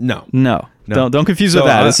 No. Don't confuse with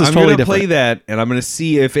that. This is totally different. I'm going to play that, and I'm going to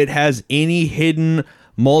see if it has any hidden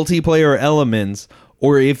multiplayer elements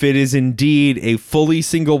or if it is indeed a fully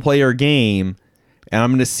single-player game, and I'm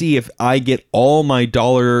going to see if I get all my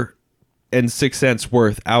 $1.06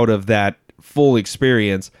 worth out of that full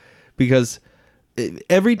experience, because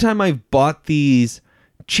every time I've bought these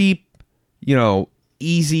cheap,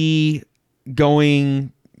 easy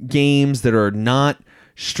going games that are not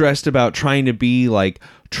stressed about trying to be like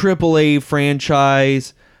AAA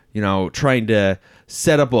franchise, trying to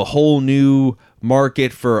set up a whole new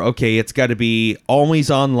market for, okay, it's got to be always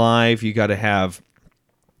on live. You got to have,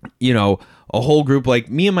 a whole group. Like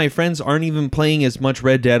me and my friends aren't even playing as much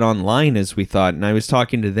Red Dead Online as we thought. And I was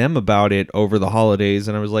talking to them about it over the holidays.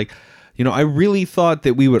 And I was like, I really thought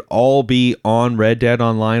that we would all be on Red Dead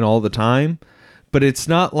Online all the time. But it's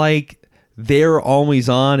not like they're always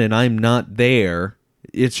on and I'm not there.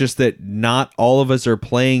 It's just that not all of us are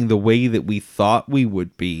playing the way that we thought we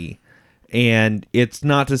would be. And it's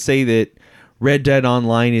not to say that Red Dead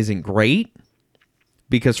Online isn't great,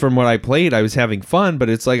 because from what I played, I was having fun, but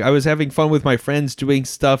it's like I was having fun with my friends doing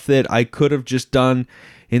stuff that I could have just done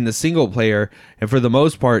in the single player. And for the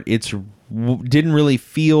most part, didn't really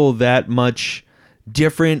feel that much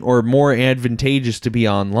different or more advantageous to be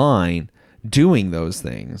online doing those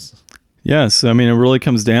things. Yes, I mean, it really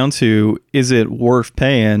comes down to, is it worth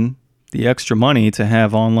paying the extra money to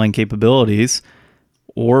have online capabilities,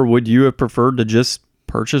 or would you have preferred to just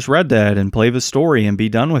purchase Red Dead and play the story and be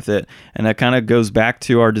done with it? And that kind of goes back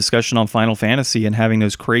to our discussion on Final Fantasy and having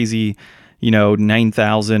those crazy,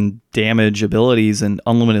 9,000 damage abilities and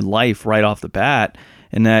unlimited life right off the bat,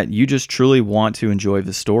 and that you just truly want to enjoy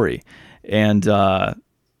the story. And I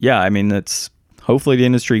mean, that's hopefully the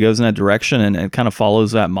industry goes in that direction and kind of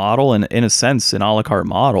follows that model, and in a sense, an a la carte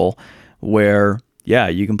model where,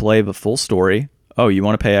 you can play the full story. Oh, you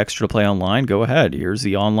want to pay extra to play online? Go ahead. Here's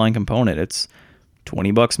the online component. It's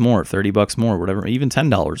 $20 more, $30 more, whatever, even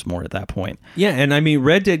 $10 more at that point. Yeah, and I mean,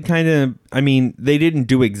 Red Dead they didn't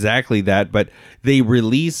do exactly that, but they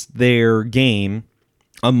released their game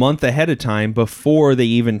a month ahead of time before they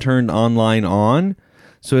even turned online on.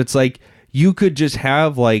 So it's like you could just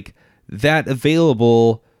have like that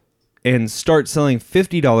available and start selling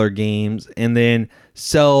 $50 games, and then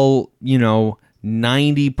sell,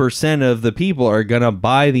 90% of the people are going to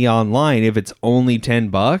buy the online if it's only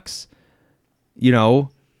 $10,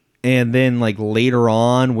 and then like later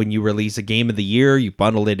on when you release a game of the year, you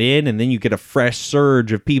bundle it in, and then you get a fresh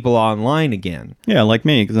surge of people online again. Yeah, like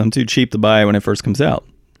me, because I'm too cheap to buy when it first comes out.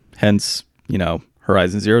 Hence,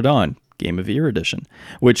 Horizon Zero Dawn, Game of the Year edition,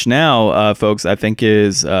 which now, folks, I think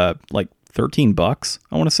is like $13,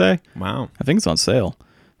 I want to say. Wow. I think it's on sale.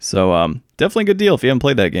 So definitely a good deal if you haven't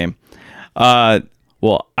played that game.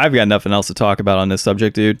 Well, I've got nothing else to talk about on this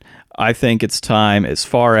subject, dude. I think it's time, as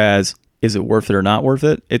far as is it worth it or not worth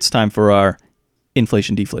it, it's time for our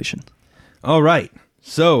inflation deflation. All right.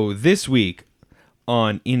 So this week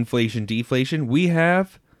on Inflation Deflation, we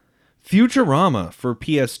have Futurama for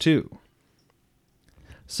PS2.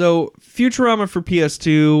 So Futurama for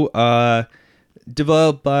PS2,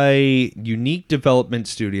 developed by Unique Development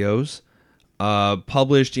Studios,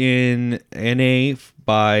 published in NA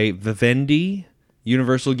by Vivendi,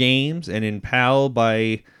 Universal Games, and in PAL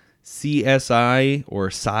by CSI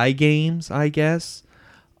or Psy Games, I guess.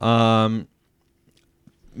 Matt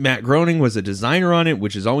Groening was a designer on it,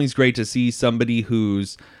 which is always great to see somebody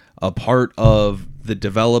who's a part of the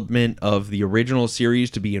development of the original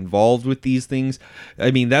series to be involved with these things.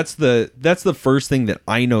 I mean, that's the first thing that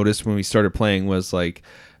I noticed when we started playing, was like,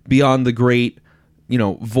 beyond the great,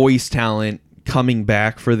 voice talent coming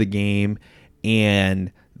back for the game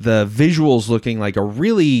and the visuals looking like a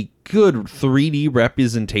really good 3D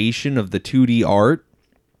representation of the 2D art.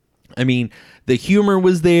 I mean, the humor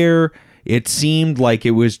was there. It seemed like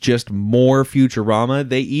it was just more Futurama.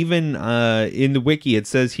 They even, in the wiki, it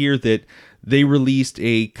says here that they released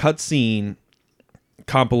a cutscene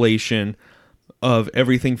compilation of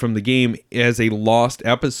everything from the game as a lost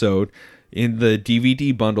episode in the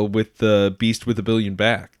DVD bundle with the Beast with a Billion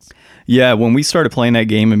Backs. Yeah, when we started playing that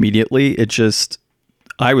game immediately,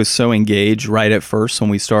 I was so engaged right at first when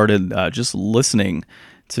we started just listening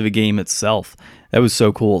to the game itself. That was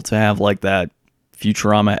so cool to have like that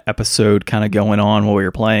Futurama episode kind of going on while we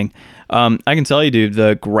were playing. I can tell you, dude,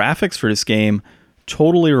 the graphics for this game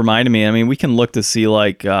totally reminded me. I mean, we can look to see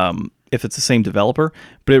like if it's the same developer,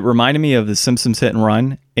 but it reminded me of the Simpsons Hit and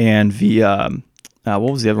Run and the what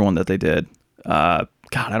was the other one that they did?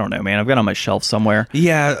 God, I don't know, man. I've got it on my shelf somewhere.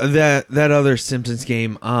 Yeah, that other Simpsons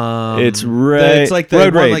game. It's like the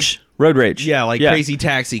Road one, Rage. Road Rage. Yeah, like Crazy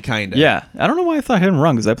Taxi kind of. Yeah, I don't know why I thought Hit and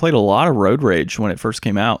Run, because I played a lot of Road Rage when it first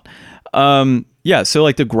came out. Yeah, so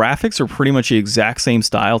like the graphics are pretty much the exact same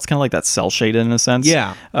style. It's kind of like that cell shaded in a sense.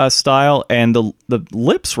 Yeah. Style, and the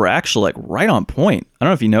lips were actually like right on point. I don't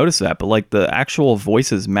know if you noticed that, but like the actual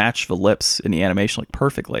voices match the lips in the animation like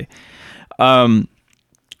perfectly.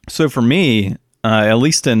 So for me, at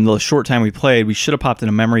least in the short time we played, we should have popped in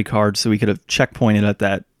a memory card so we could have checkpointed at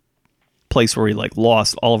that place where we like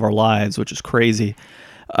lost all of our lives, which is crazy.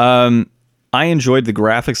 I enjoyed the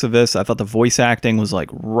graphics of this. I thought the voice acting was like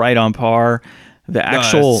right on par. The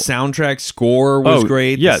actual soundtrack score was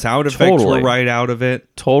great. Yeah, the sound effects were right out of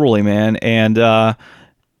it. Totally, man. And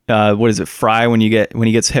what is it? Fry, when he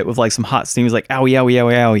gets hit with like some hot steam, he's like owie, owie,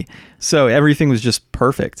 owie, owie. So everything was just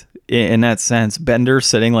perfect in that sense. Bender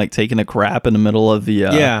sitting like taking a crap in the middle of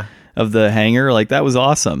the hangar, like that was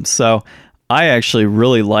awesome. So I actually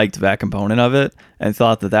really liked that component of it and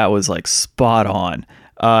thought that was like spot on.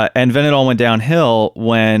 And then it all went downhill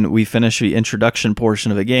when we finished the introduction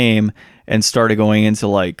portion of the game and started going into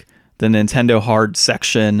like the Nintendo hard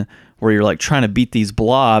section where you're like trying to beat these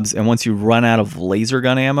blobs. And once you run out of laser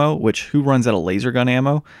gun ammo, which who runs out of laser gun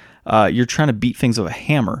ammo? You're trying to beat things with a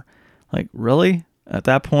hammer. Like, really? At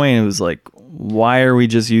that point, it was like, why are we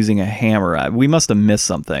just using a hammer? We must have missed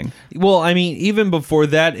something. Well, I mean, even before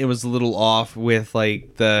that, it was a little off with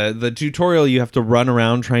like the tutorial. You have to run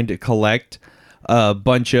around trying to collect a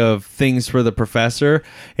bunch of things for the professor,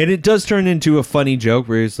 and it does turn into a funny joke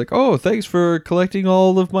where he's like, oh, thanks for collecting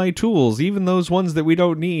all of my tools, even those ones that we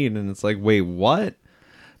don't need. And it's like, wait, what?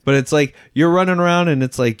 But it's like you're running around and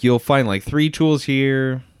it's like you'll find like 3 tools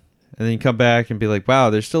here, and then you come back and be like, wow,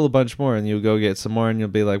 there's still a bunch more, and you'll go get some more and you'll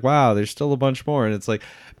be like, wow, there's still a bunch more. And it's like,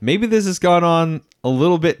 maybe this has gone on a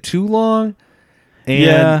little bit too long. And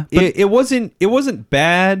yeah, it wasn't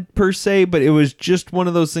bad per se, but it was just one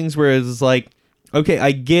of those things where it was like, okay,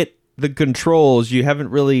 I get the controls. You haven't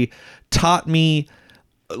really taught me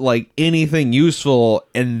like anything useful,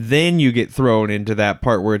 and then you get thrown into that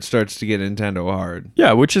part where it starts to get Nintendo hard.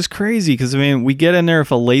 Yeah, which is crazy because I mean, we get in there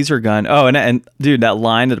with a laser gun. Oh, and dude, that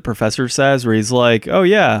line that the professor says where he's like, "Oh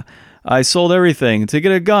yeah, I sold everything to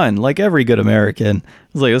get a gun, like every good American." I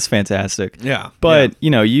was like, that's fantastic. Yeah, but you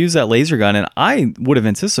know, you use that laser gun, and I would have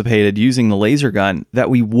anticipated using the laser gun that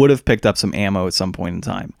we would have picked up some ammo at some point in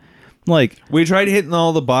time. Like, we tried hitting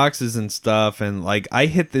all the boxes and stuff, and like I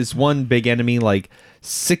hit this one big enemy like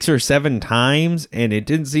 6 or 7 times, and it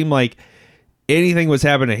didn't seem like anything was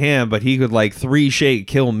happening to him, but he could like 3-shake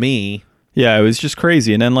kill me. Yeah, it was just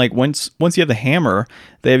crazy. And then like once you have the hammer,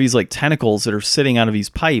 they have these like tentacles that are sitting out of these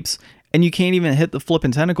pipes, and you can't even hit the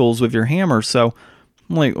flipping tentacles with your hammer. So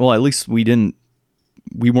I'm like, well, at least we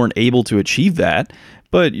weren't able to achieve that.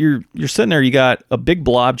 But you're sitting there, you got a big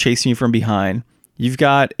blob chasing you from behind. You've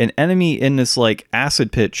got an enemy in this like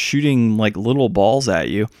acid pit shooting like little balls at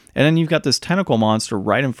you. And then you've got this tentacle monster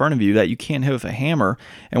right in front of you that you can't hit with a hammer.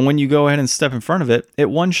 And when you go ahead and step in front of it,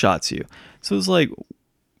 it one-shots you. So it's like,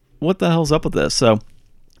 what the hell's up with this? So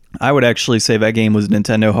I would actually say that game was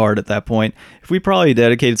Nintendo hard at that point. If we probably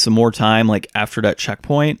dedicated some more time like after that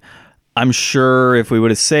checkpoint, I'm sure if we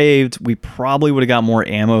would have saved, we probably would have got more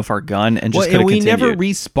ammo with our gun and just could have continued. And we never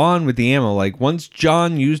respawned with the ammo. Like once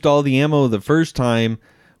John used all the ammo the first time,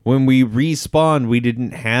 when we respawned, we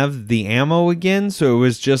didn't have the ammo again. So it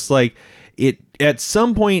was just like it. At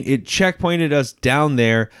some point, it checkpointed us down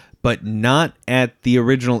there, but not at the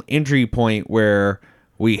original entry point where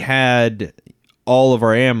we had all of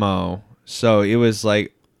our ammo. So it was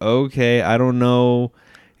like, okay, I don't know.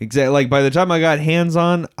 Exactly. Like by the time I got hands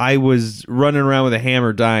on, I was running around with a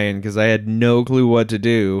hammer dying because I had no clue what to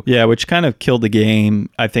do. Yeah, which kind of killed the game,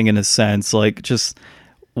 I think, in a sense. Like just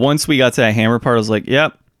once we got to that hammer part, I was like,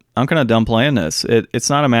 yep, I'm kind of done playing this. It's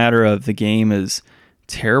not a matter of the game is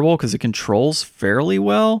terrible, because it controls fairly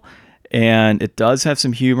well, and it does have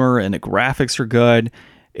some humor, and the graphics are good.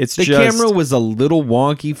 It's the just, camera was a little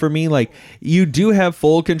wonky for me. Like, you do have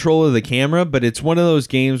full control of the camera, but it's one of those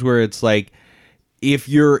games where it's like, if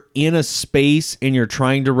you're in a space and you're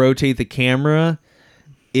trying to rotate the camera,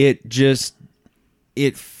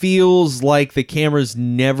 it feels like the camera's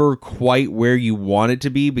never quite where you want it to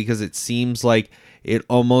be, because it seems like it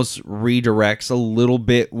almost redirects a little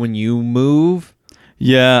bit when you move.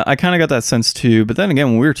 Yeah, I kind of got that sense too. But then again,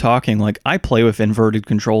 when we were talking, like, I play with inverted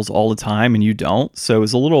controls all the time and you don't. So it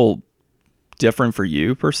was a little different for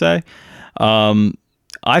you, per se.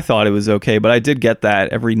 I thought it was okay, but I did get that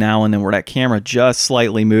every now and then where that camera just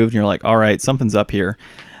slightly moved and you're like, all right, something's up here.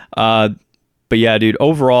 But yeah, dude,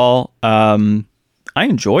 overall, I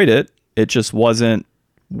enjoyed it. It just wasn't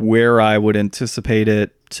where I would anticipate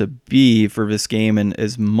it to be for this game, and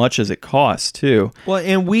as much as it costs too. Well,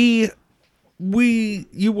 and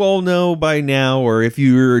you all know by now, or if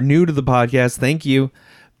you're new to the podcast, thank you,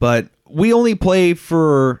 but we only play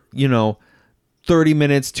for 30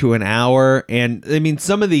 minutes to an hour. And I mean,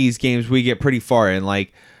 some of these games we get pretty far in.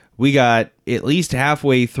 Like, we got at least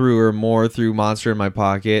halfway through or more through Monster in My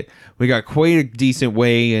Pocket. We got quite a decent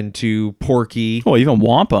way into Porky. Well, even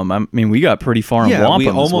Wampum. I mean, we got pretty far in Wampum. We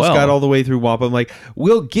almost as well. got all the way through Wampum. Like,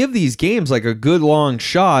 we'll give these games like a good long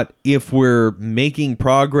shot if we're making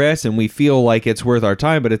progress and we feel like it's worth our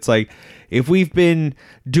time. But it's like, if we've been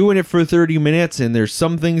doing it for 30 minutes and there's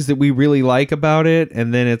some things that we really like about it,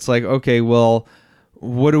 and then it's like, okay, well,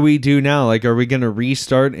 what do we do now? Like, are we going to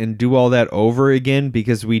restart and do all that over again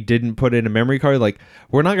because we didn't put in a memory card? Like,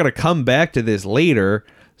 we're not going to come back to this later.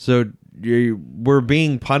 So we're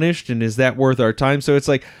being punished, and is that worth our time? So it's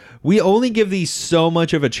like, we only give these so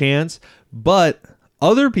much of a chance, but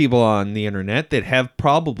other people on the internet that have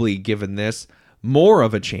probably given this more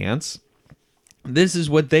of a chance, this is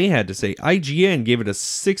what they had to say. IGN gave it a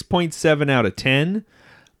 6.7 out of 10.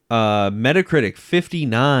 Metacritic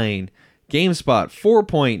 59. GameSpot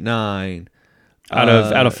 4.9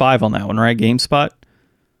 out of 5 on that one, right? GameSpot.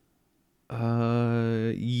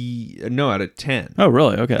 No, out of 10. Oh,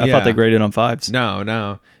 really? Okay, I thought they graded on 5s.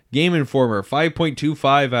 No. Game Informer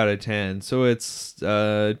 5.25 out of 10. So it's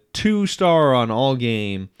 2-star on all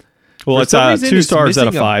game. Well, it's 2 stars out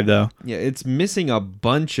of 5 though. Yeah, it's missing a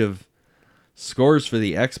bunch of scores for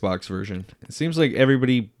the Xbox version. It seems like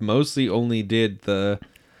everybody mostly only did the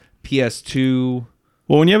PS2.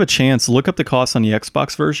 Well, when you have a chance, look up the cost on the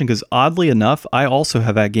Xbox version, because oddly enough, I also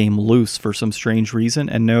have that game loose for some strange reason,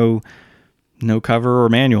 and no cover or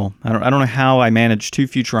manual. I don't know how I managed 2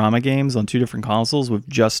 Futurama games on 2 different consoles with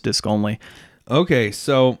just disc only. Okay,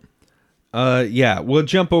 so we'll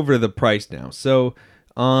jump over to the price now. So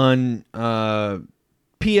on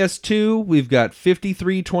PS2, we've got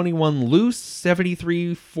 $53.21 loose,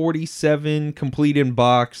 $73.47 complete in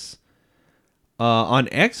box. On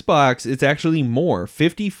Xbox, it's actually more.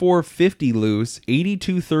 $54.50 loose,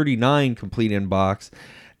 $82.39 complete in box.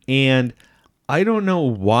 And I don't know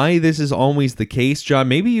why this is always the case, John.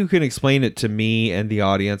 Maybe you can explain it to me and the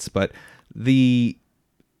audience, but the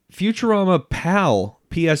Futurama PAL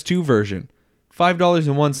PS2 version,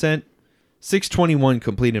 $5.01, $6.21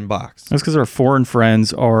 complete in box. That's because our foreign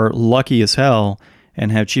friends are lucky as hell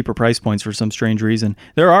and have cheaper price points for some strange reason.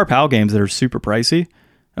 There are PAL games that are super pricey,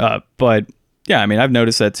 but yeah, I mean, I've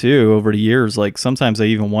noticed that too over the years. Like, sometimes I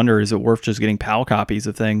even wonder, is it worth just getting PAL copies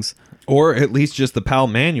of things? Or at least just the PAL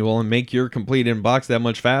manual and make your complete in box that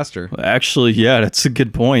much faster. Actually, yeah, that's a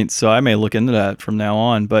good point. So I may look into that from now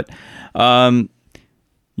on. But as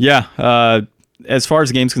far as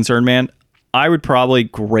the game's concerned, man, I would probably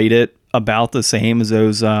grade it about the same as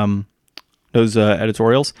those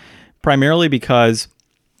editorials, primarily because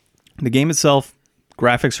the game itself,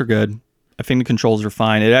 graphics are good. I think the controls are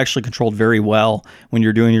fine. It actually controlled very well when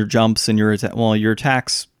you're doing your jumps and your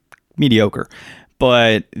attacks, mediocre.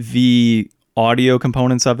 But the audio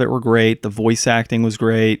components of it were great. The voice acting was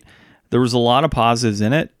great. There was a lot of positives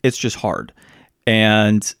in it. It's just hard.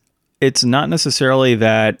 And it's not necessarily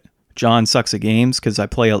that John sucks at games, because I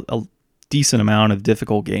play a decent amount of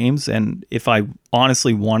difficult games. And if I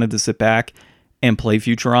honestly wanted to sit back and play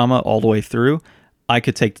Futurama all the way through, I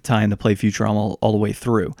could take the time to play Futurama all the way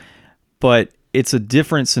through. But it's a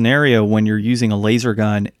different scenario when you're using a laser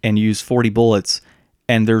gun and use 40 bullets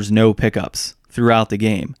and there's no pickups throughout the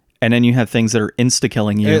game. And then you have things that are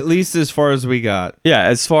insta-killing you. At least as far as we got. Yeah,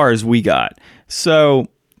 as far as we got. So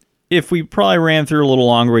if we probably ran through a little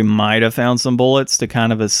longer, we might have found some bullets to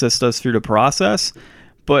kind of assist us through the process.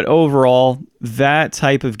 But overall, that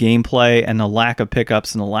type of gameplay and the lack of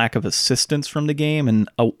pickups and the lack of assistance from the game and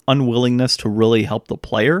a unwillingness to really help the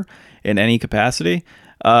player in any capacity,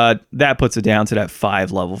 that puts it down to that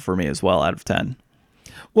 5 level for me as well out of 10.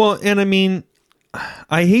 Well, and I mean,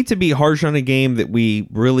 I hate to be harsh on a game that we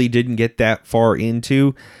really didn't get that far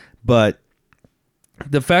into, but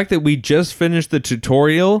the fact that we just finished the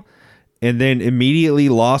tutorial and then immediately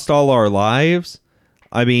lost all our lives,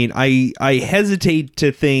 I mean, I hesitate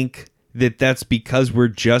to think that that's because we're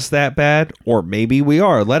just that bad, or maybe we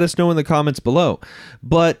are. Let us know in the comments below.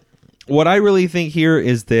 But what I really think here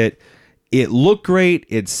is that it looked great,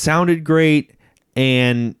 it sounded great,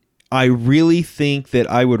 and I really think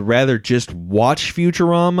that I would rather just watch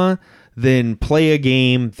Futurama than play a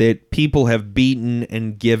game that people have beaten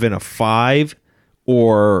and given a 5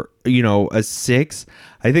 or, a 6.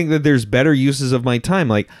 I think that there's better uses of my time.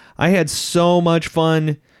 Like, I had so much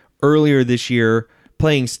fun earlier this year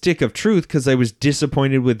playing Stick of Truth because I was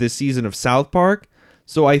disappointed with this season of South Park.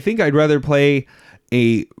 So I think I'd rather play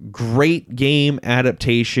a great game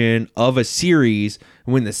adaptation of a series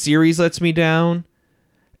when the series lets me down.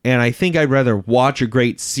 And I think I'd rather watch a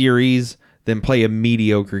great series than play a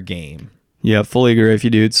mediocre game. Yeah, fully agree with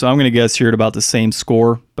you, dude. So I'm going to guess you're at about the same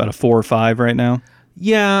score, about a 4 or 5 right now.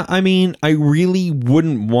 Yeah, I mean, I really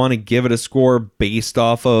wouldn't want to give it a score based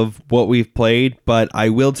off of what we've played, but I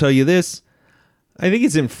will tell you this. I think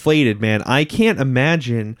it's inflated, man. I can't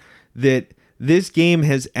imagine that this game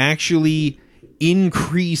has actually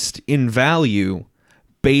increased in value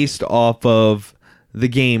based off of the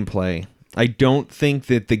gameplay. I don't think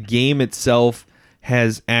that the game itself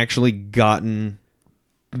has actually gotten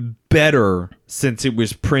better since it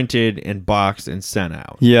was printed and boxed and sent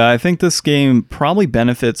out. Yeah, I think this game probably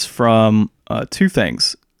benefits from 2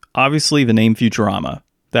 things. Obviously, the name Futurama.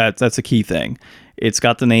 That's a key thing. It's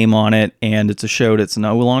got the name on it, and it's a show that's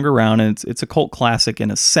no longer around, and it's a cult classic in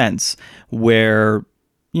a sense where,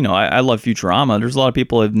 I love Futurama. There's a lot of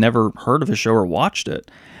people who have never heard of a show or watched it.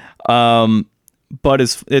 But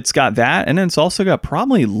it's got that, and then it's also got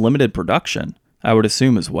probably limited production, I would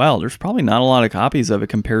assume, as well. There's probably not a lot of copies of it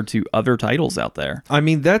compared to other titles out there. I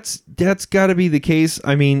mean, that's got to be the case.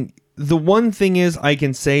 I mean, the one thing is I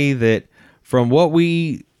can say that from what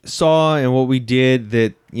we saw and what we did,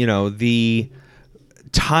 that, the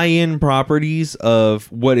tie-in properties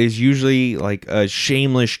of what is usually like a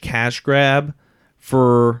shameless cash grab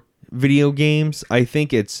for video games, I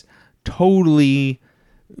think it's totally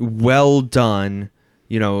well done.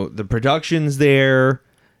 The production's there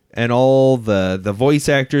and all the voice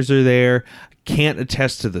actors are there. Can't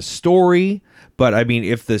attest to the story, but I mean,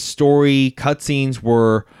 if the story cutscenes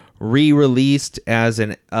were re-released as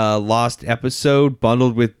an lost episode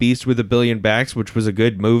bundled with Beast with a Billion Backs, which was a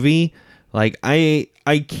good movie, like I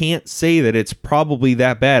can't say that it's probably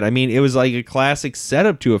that bad. I mean, it was like a classic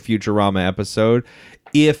setup to a Futurama episode,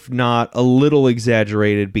 if not a little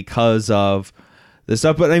exaggerated because of the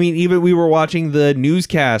stuff. But I mean, even we were watching the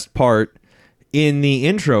newscast part in the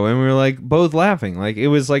intro and we were like both laughing. Like, it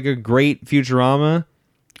was like a great Futurama.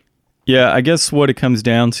 Yeah, I guess what it comes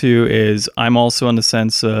down to is I'm also in the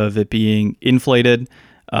sense of it being inflated.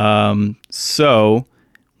 So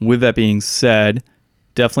with that being said,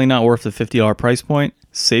 definitely not worth the $50 price point.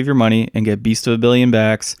 Save your money and get Beast of a Billion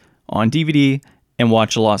Backs on DVD and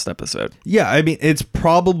watch a lost episode. Yeah, I mean, it's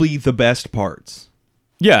probably the best parts.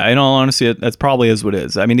 Yeah, in all honesty, that's probably is what it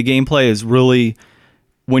is. I mean, the gameplay is really,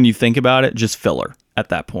 when you think about it, just filler at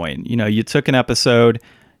that point. You took an episode,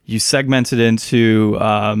 you segmented into,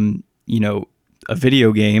 a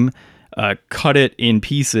video game, cut it in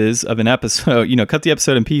pieces of an episode, cut the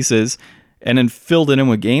episode in pieces, and then filled it in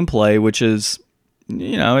with gameplay, which is,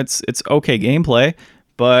 it's okay gameplay,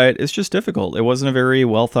 but it's just difficult. It wasn't a very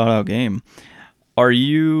well thought out game. Are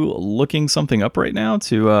you looking something up right now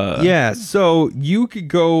to... Yeah, so you could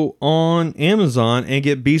go on Amazon and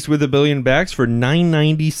get Beast with a Billion Backs for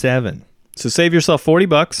 $9.97. So save yourself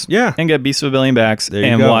 $40, yeah, and get Beast of a Billion Backs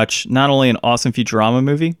and watch not only an awesome Futurama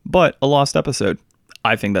movie, but a lost episode.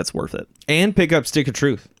 I think that's worth it. And pick up Stick of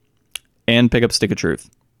Truth.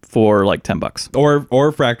 For like $10.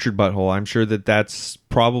 Or Fractured Butthole. I'm sure that's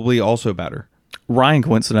probably also better. Ryan,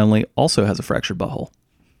 coincidentally, also has a Fractured Butthole.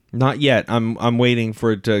 Not yet. I'm waiting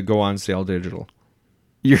for it to go on sale digital.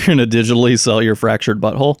 You're going to digitally sell your Fractured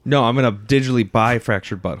Butthole? No, I'm going to digitally buy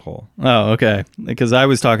Fractured Butthole. Oh, okay. Because I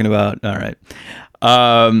was talking about... All right.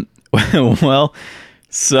 Well,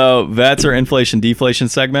 so that's our inflation deflation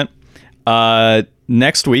segment.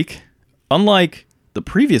 Next week, unlike the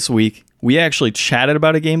previous week, we actually chatted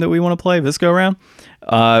about a game that we want to play this go around.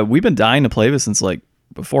 We've been dying to play this since like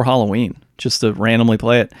before Halloween just to randomly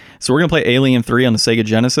play it. So we're going to play Alien 3 on the Sega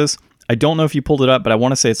Genesis. I don't know if you pulled it up, but I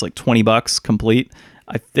want to say it's like $20 complete.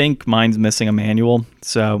 I think mine's missing a manual,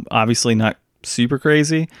 so obviously not super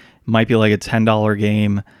crazy. Might be like a $10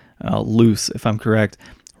 game loose, if I'm correct.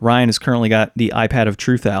 Ryan has currently got the iPad of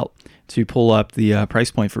Truth out to pull up the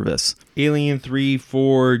price point for this. Alien 3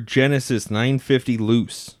 for Genesis, $9.50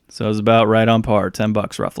 loose. So it's about right on par,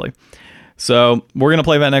 $10 roughly. So we're going to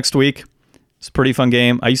play that next week. It's a pretty fun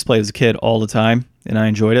game. I used to play as a kid all the time, and I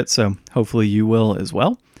enjoyed it, so hopefully you will as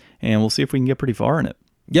well. And we'll see if we can get pretty far in it.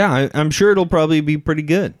 Yeah, I'm sure it'll probably be pretty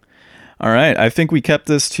good. All right, I think we kept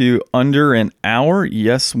this to under an hour.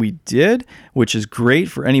 Yes, we did, which is great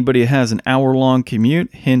for anybody who has an hour-long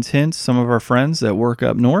commute. Hint, hint, some of our friends that work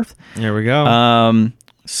up north. There we go.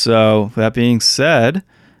 So that being said,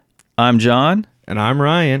 I'm John. And I'm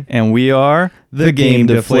Ryan. And we are the Game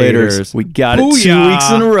Deflators. We got it 2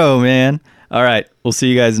 weeks in a row, man. All right, we'll see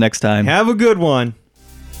you guys next time. Have a good one.